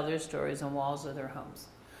can tell their stories on walls of their homes.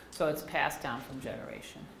 So it's passed down from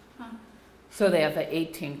generation. So they have the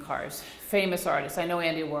 18 cars. Famous artists. I know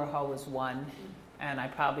Andy Warhol was one, and I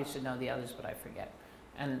probably should know the others, but I forget.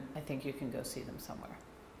 And I think you can go see them somewhere.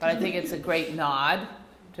 But I think it's a great nod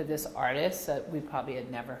to this artist that we probably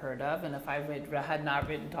had never heard of. And if I had not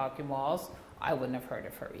written Talking Walls, I wouldn't have heard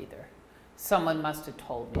of her either. Someone must have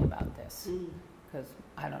told me about this, because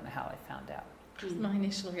I don't know how I found out. My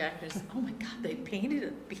initial reaction is, oh my God, they painted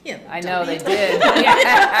a BMW. I know they did.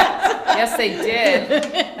 Yes, they did.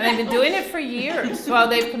 And they've been doing it for years. Well,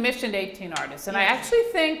 they've commissioned 18 artists. And I actually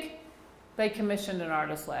think they commissioned an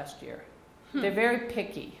artist last year. They're very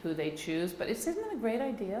picky who they choose, but isn't it a great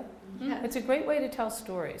idea? Yeah. It's a great way to tell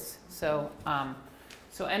stories. So,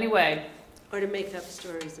 so anyway. Or to make up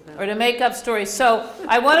stories about. Or to make up stories. So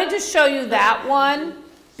I wanted to show you that one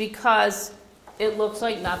because it looks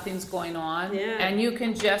like nothing's going on. Yeah. And you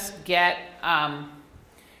can just get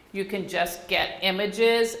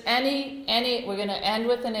images. We're going to end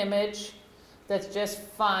with an image that's just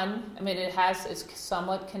fun. I mean, it's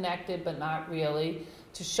somewhat connected, but not really,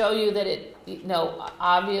 to show you that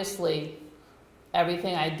obviously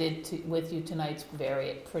everything I did with you tonight's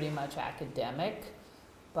pretty much academic,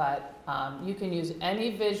 but you can use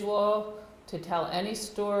any visual to tell any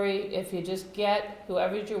story if you just get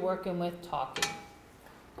whoever you're working with talking.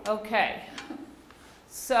 Okay,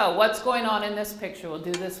 so what's going on in this picture? We'll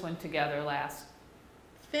do this one together last.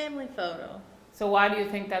 Family photo. So why do you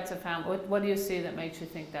think that's a family? What do you see that makes you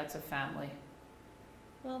think that's a family?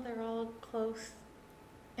 Well, they're all close,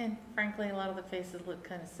 and frankly, a lot of the faces look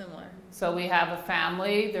kind of similar. So we have a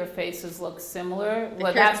family, their faces look similar. The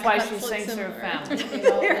Well, that's why haircuts she look thinks they're a similar. family. They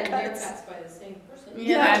all had haircuts by the same person.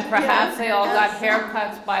 Yeah. And perhaps they all got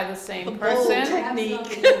haircuts by the same The bold person.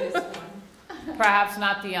 technique. Perhaps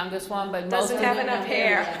not the youngest one, but most of Doesn't have them. enough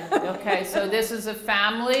hair. Okay, so this is a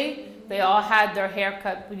family. They all had their hair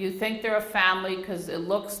cut. You think they're a family because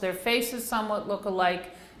their faces somewhat look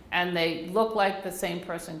alike, and they look like the same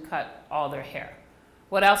person cut all their hair.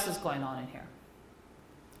 What else is going on in here?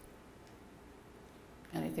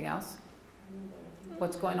 Anything else?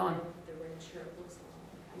 What's going on? The red shirt looks a lot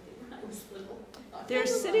like I did when I was little. They're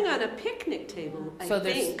sitting on a picnic table, I So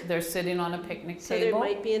think. they're sitting on a picnic So they table.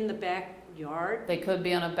 might be in the backyard. They could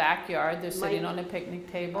be in a backyard. They're sitting Might- on a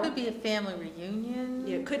picnic table. Could be a family reunion.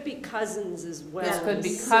 Yeah, it could be cousins as well. This could be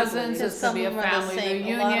as cousins. siblings. This could be a Some of them are the family same- A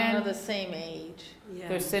lot of them reunion. are the same age. Yeah.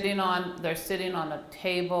 They're sitting on a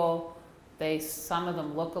table. Some of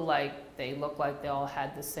them look alike. They look like they all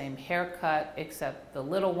had the same haircut, except the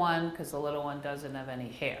little one, because the little one doesn't have any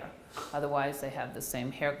hair. Otherwise, they have the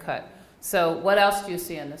same haircut. So what else do you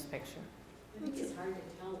see in this picture? I think it's hard to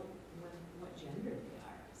tell what gender they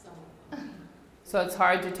are, some of them. So it's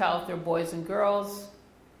hard to tell if they're boys and girls,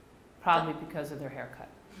 probably because of their haircut.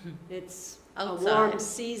 It's Outside. a warm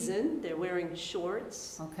season. They're wearing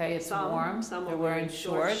shorts. Okay, it's Some- warm. Some They're are wearing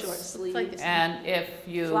short shorts. sleeves. like- And if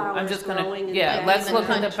you, I'm Flowers just gonna, growing in yeah, the let's back. look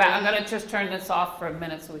in the back. I'm Country. gonna just turn this off for a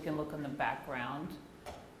minute so we can look in the background.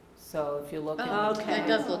 So if you look in, Oh, Okay. It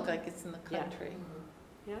does look like it's in the Yeah. country.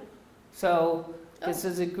 Yeah. so this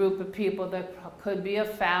is a group of people that could be a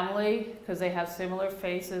family because they have similar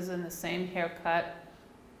faces and the same haircut.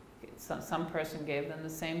 Some person gave them the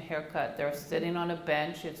same haircut. They're sitting on a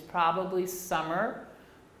bench. It's probably summer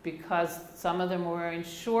because some of them are wearing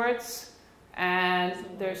shorts and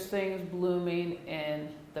there's things blooming in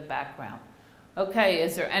the background. Okay,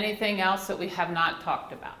 is there anything else that we have not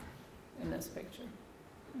talked about in this picture?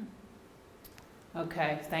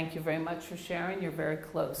 Okay, thank you very much for sharing. You're very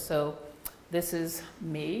close. So this is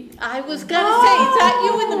me. I was gonna say, is that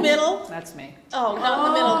you in the middle? That's me. Oh, not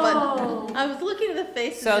in the middle, but I was looking at the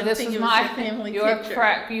faces So and this thinking is it was my, a family you are picture.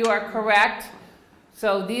 correct, you are correct.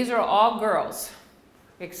 So these are all girls,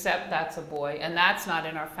 except that's a boy, and that's not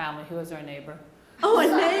in our family. Who is our neighbor? Oh, a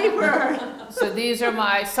neighbor. So these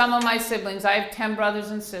are some of my siblings. I have 10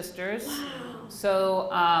 brothers and sisters. So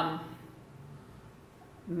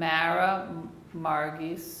Mara,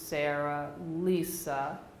 Margie, Sarah,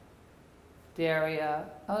 Lisa, Daria,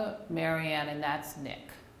 Marianne, and that's Nick.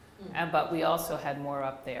 But we also had more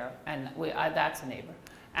up there, and that's a neighbor.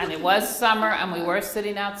 And it was summer, and we were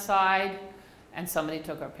sitting outside, and somebody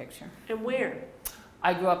took our picture. And where?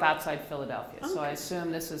 I grew up outside Philadelphia, so I Okay.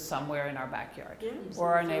 assume this is somewhere in our backyard. Yeah.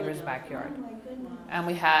 Or our neighbor's backyard. Oh, my goodness. And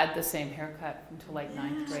we had the same haircut until like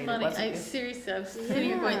ninth It's grade. It funny, wasn't- seriously, I was sitting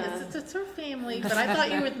here going, Yeah. it's her family, but I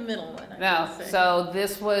thought you were the middle one. I No, gotta say. so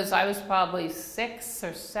this was, I was probably 6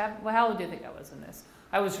 or 7, well, how old do you think I was in this?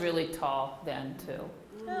 I was really tall then too.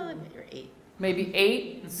 Oh, I bet you're 8. Maybe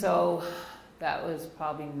 8, so that was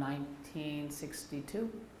probably 1962.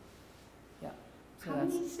 Yeah. So How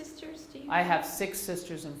that's, many sisters do you I have 6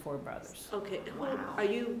 sisters and 4 brothers. Okay, Wow. are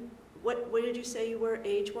you, what did you say you were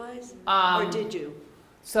age-wise? Or did you?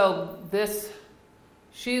 So this,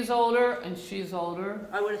 she's older and she's older.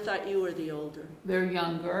 I would have thought you were the older. They're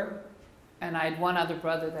younger. And I had one other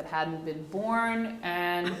brother that hadn't been born,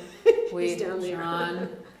 and we, He's down there. John,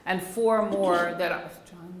 and 4 more that are,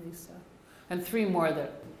 John, Lisa, and 3 more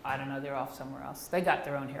that, I don't know, they're off somewhere else. They got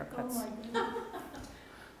their own Oh, haircuts. my goodness.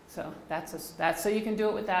 So so you can do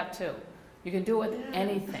it with that too. You can do it with Yeah.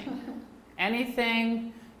 anything.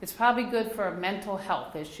 Anything. It's probably good for mental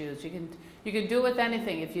health issues. You can do it with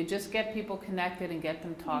anything if you just get people connected and get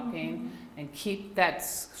them talking and keep that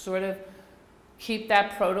keep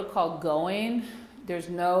that protocol going. There's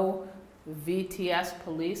no VTS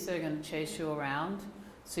police that are going to chase you around.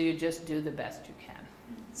 So you just do the best you can.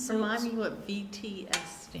 Remind me what VTS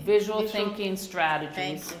stands. Visual thinking strategies.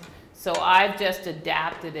 Thank you. So I've just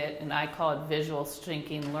adapted it, and I call it visual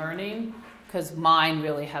thinking learning, because mine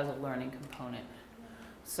really has a learning component.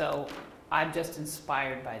 So I'm just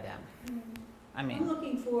inspired by them. I I'm mean,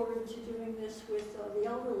 looking forward to doing this with the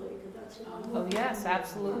elderly, because that's what I'm oh working yes, with.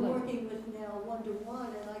 absolutely. I'm working with now one-to-one,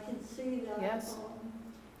 and I can see that Yes.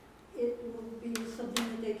 it will be something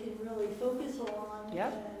that they can really focus on.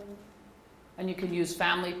 Yep. And And you can use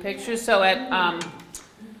family pictures. So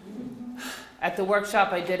at the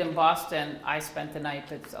workshop I did in Boston, I spent the night,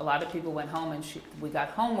 but a lot of people went home and we got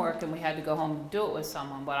homework and we had to go home and do it with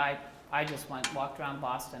someone, but I just walked around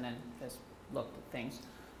Boston and just looked at things.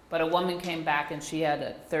 But a woman came back and she had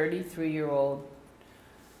a 33-year-old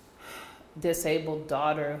disabled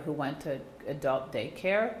daughter who went to adult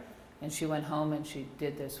daycare, and she went home and she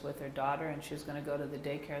did this with her daughter, and she was going to go to the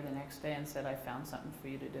daycare the next day and said, I found something for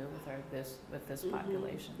you to do with this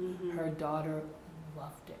population. Mhm. Her daughter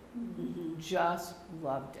loved it. Mhm. Just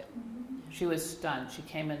loved it. She was stunned. She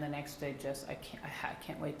came in the next day just, I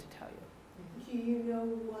can't wait to tell you. do you know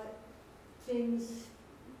what things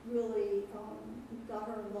really got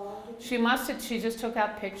her involved in? She just took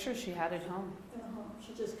out pictures she had at home.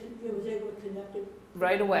 She just was able to connect it.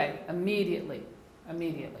 Right away, immediately.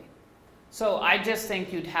 So I just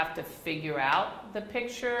think you'd have to figure out the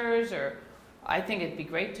pictures, or I think it'd be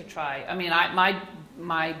great to try. I mean,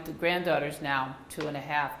 my granddaughter's now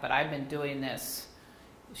 2.5, but I've been doing this.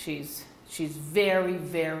 She's very,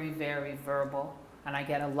 very, very verbal, and I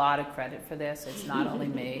get a lot of credit for this. It's not only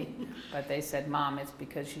me, but they said, Mom, it's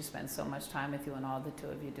because she spends so much time with you, and all the 2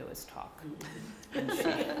 of you do is talk.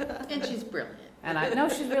 And she's brilliant. And no,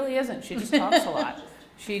 she really isn't. She just talks a lot.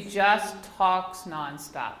 She just talks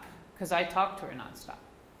nonstop, because I talk to her nonstop.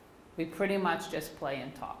 We pretty much just play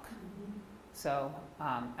and talk. So,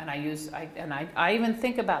 and I even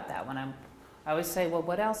think about that when I always say, well,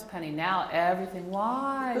 what else, Penny? Now everything,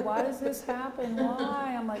 why? Why does this happen?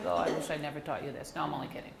 Why? I'm like, oh, I wish I never taught you this. No, I'm only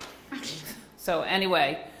kidding. So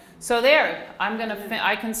anyway, so there,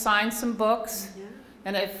 I can sign some books. Yeah.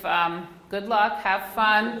 And if, good luck, have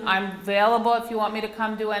fun. I'm available if you want me to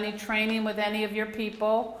come do any training with any of your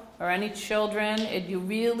people or any children. You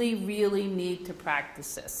really, really need to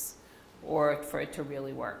practice this or for it to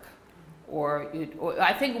really work. Or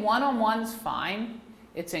I think one-on-one's fine.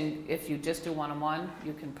 If you just do one-on-one,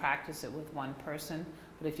 you can practice it with one person.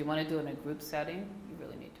 But if you want to do it in a group setting, you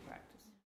really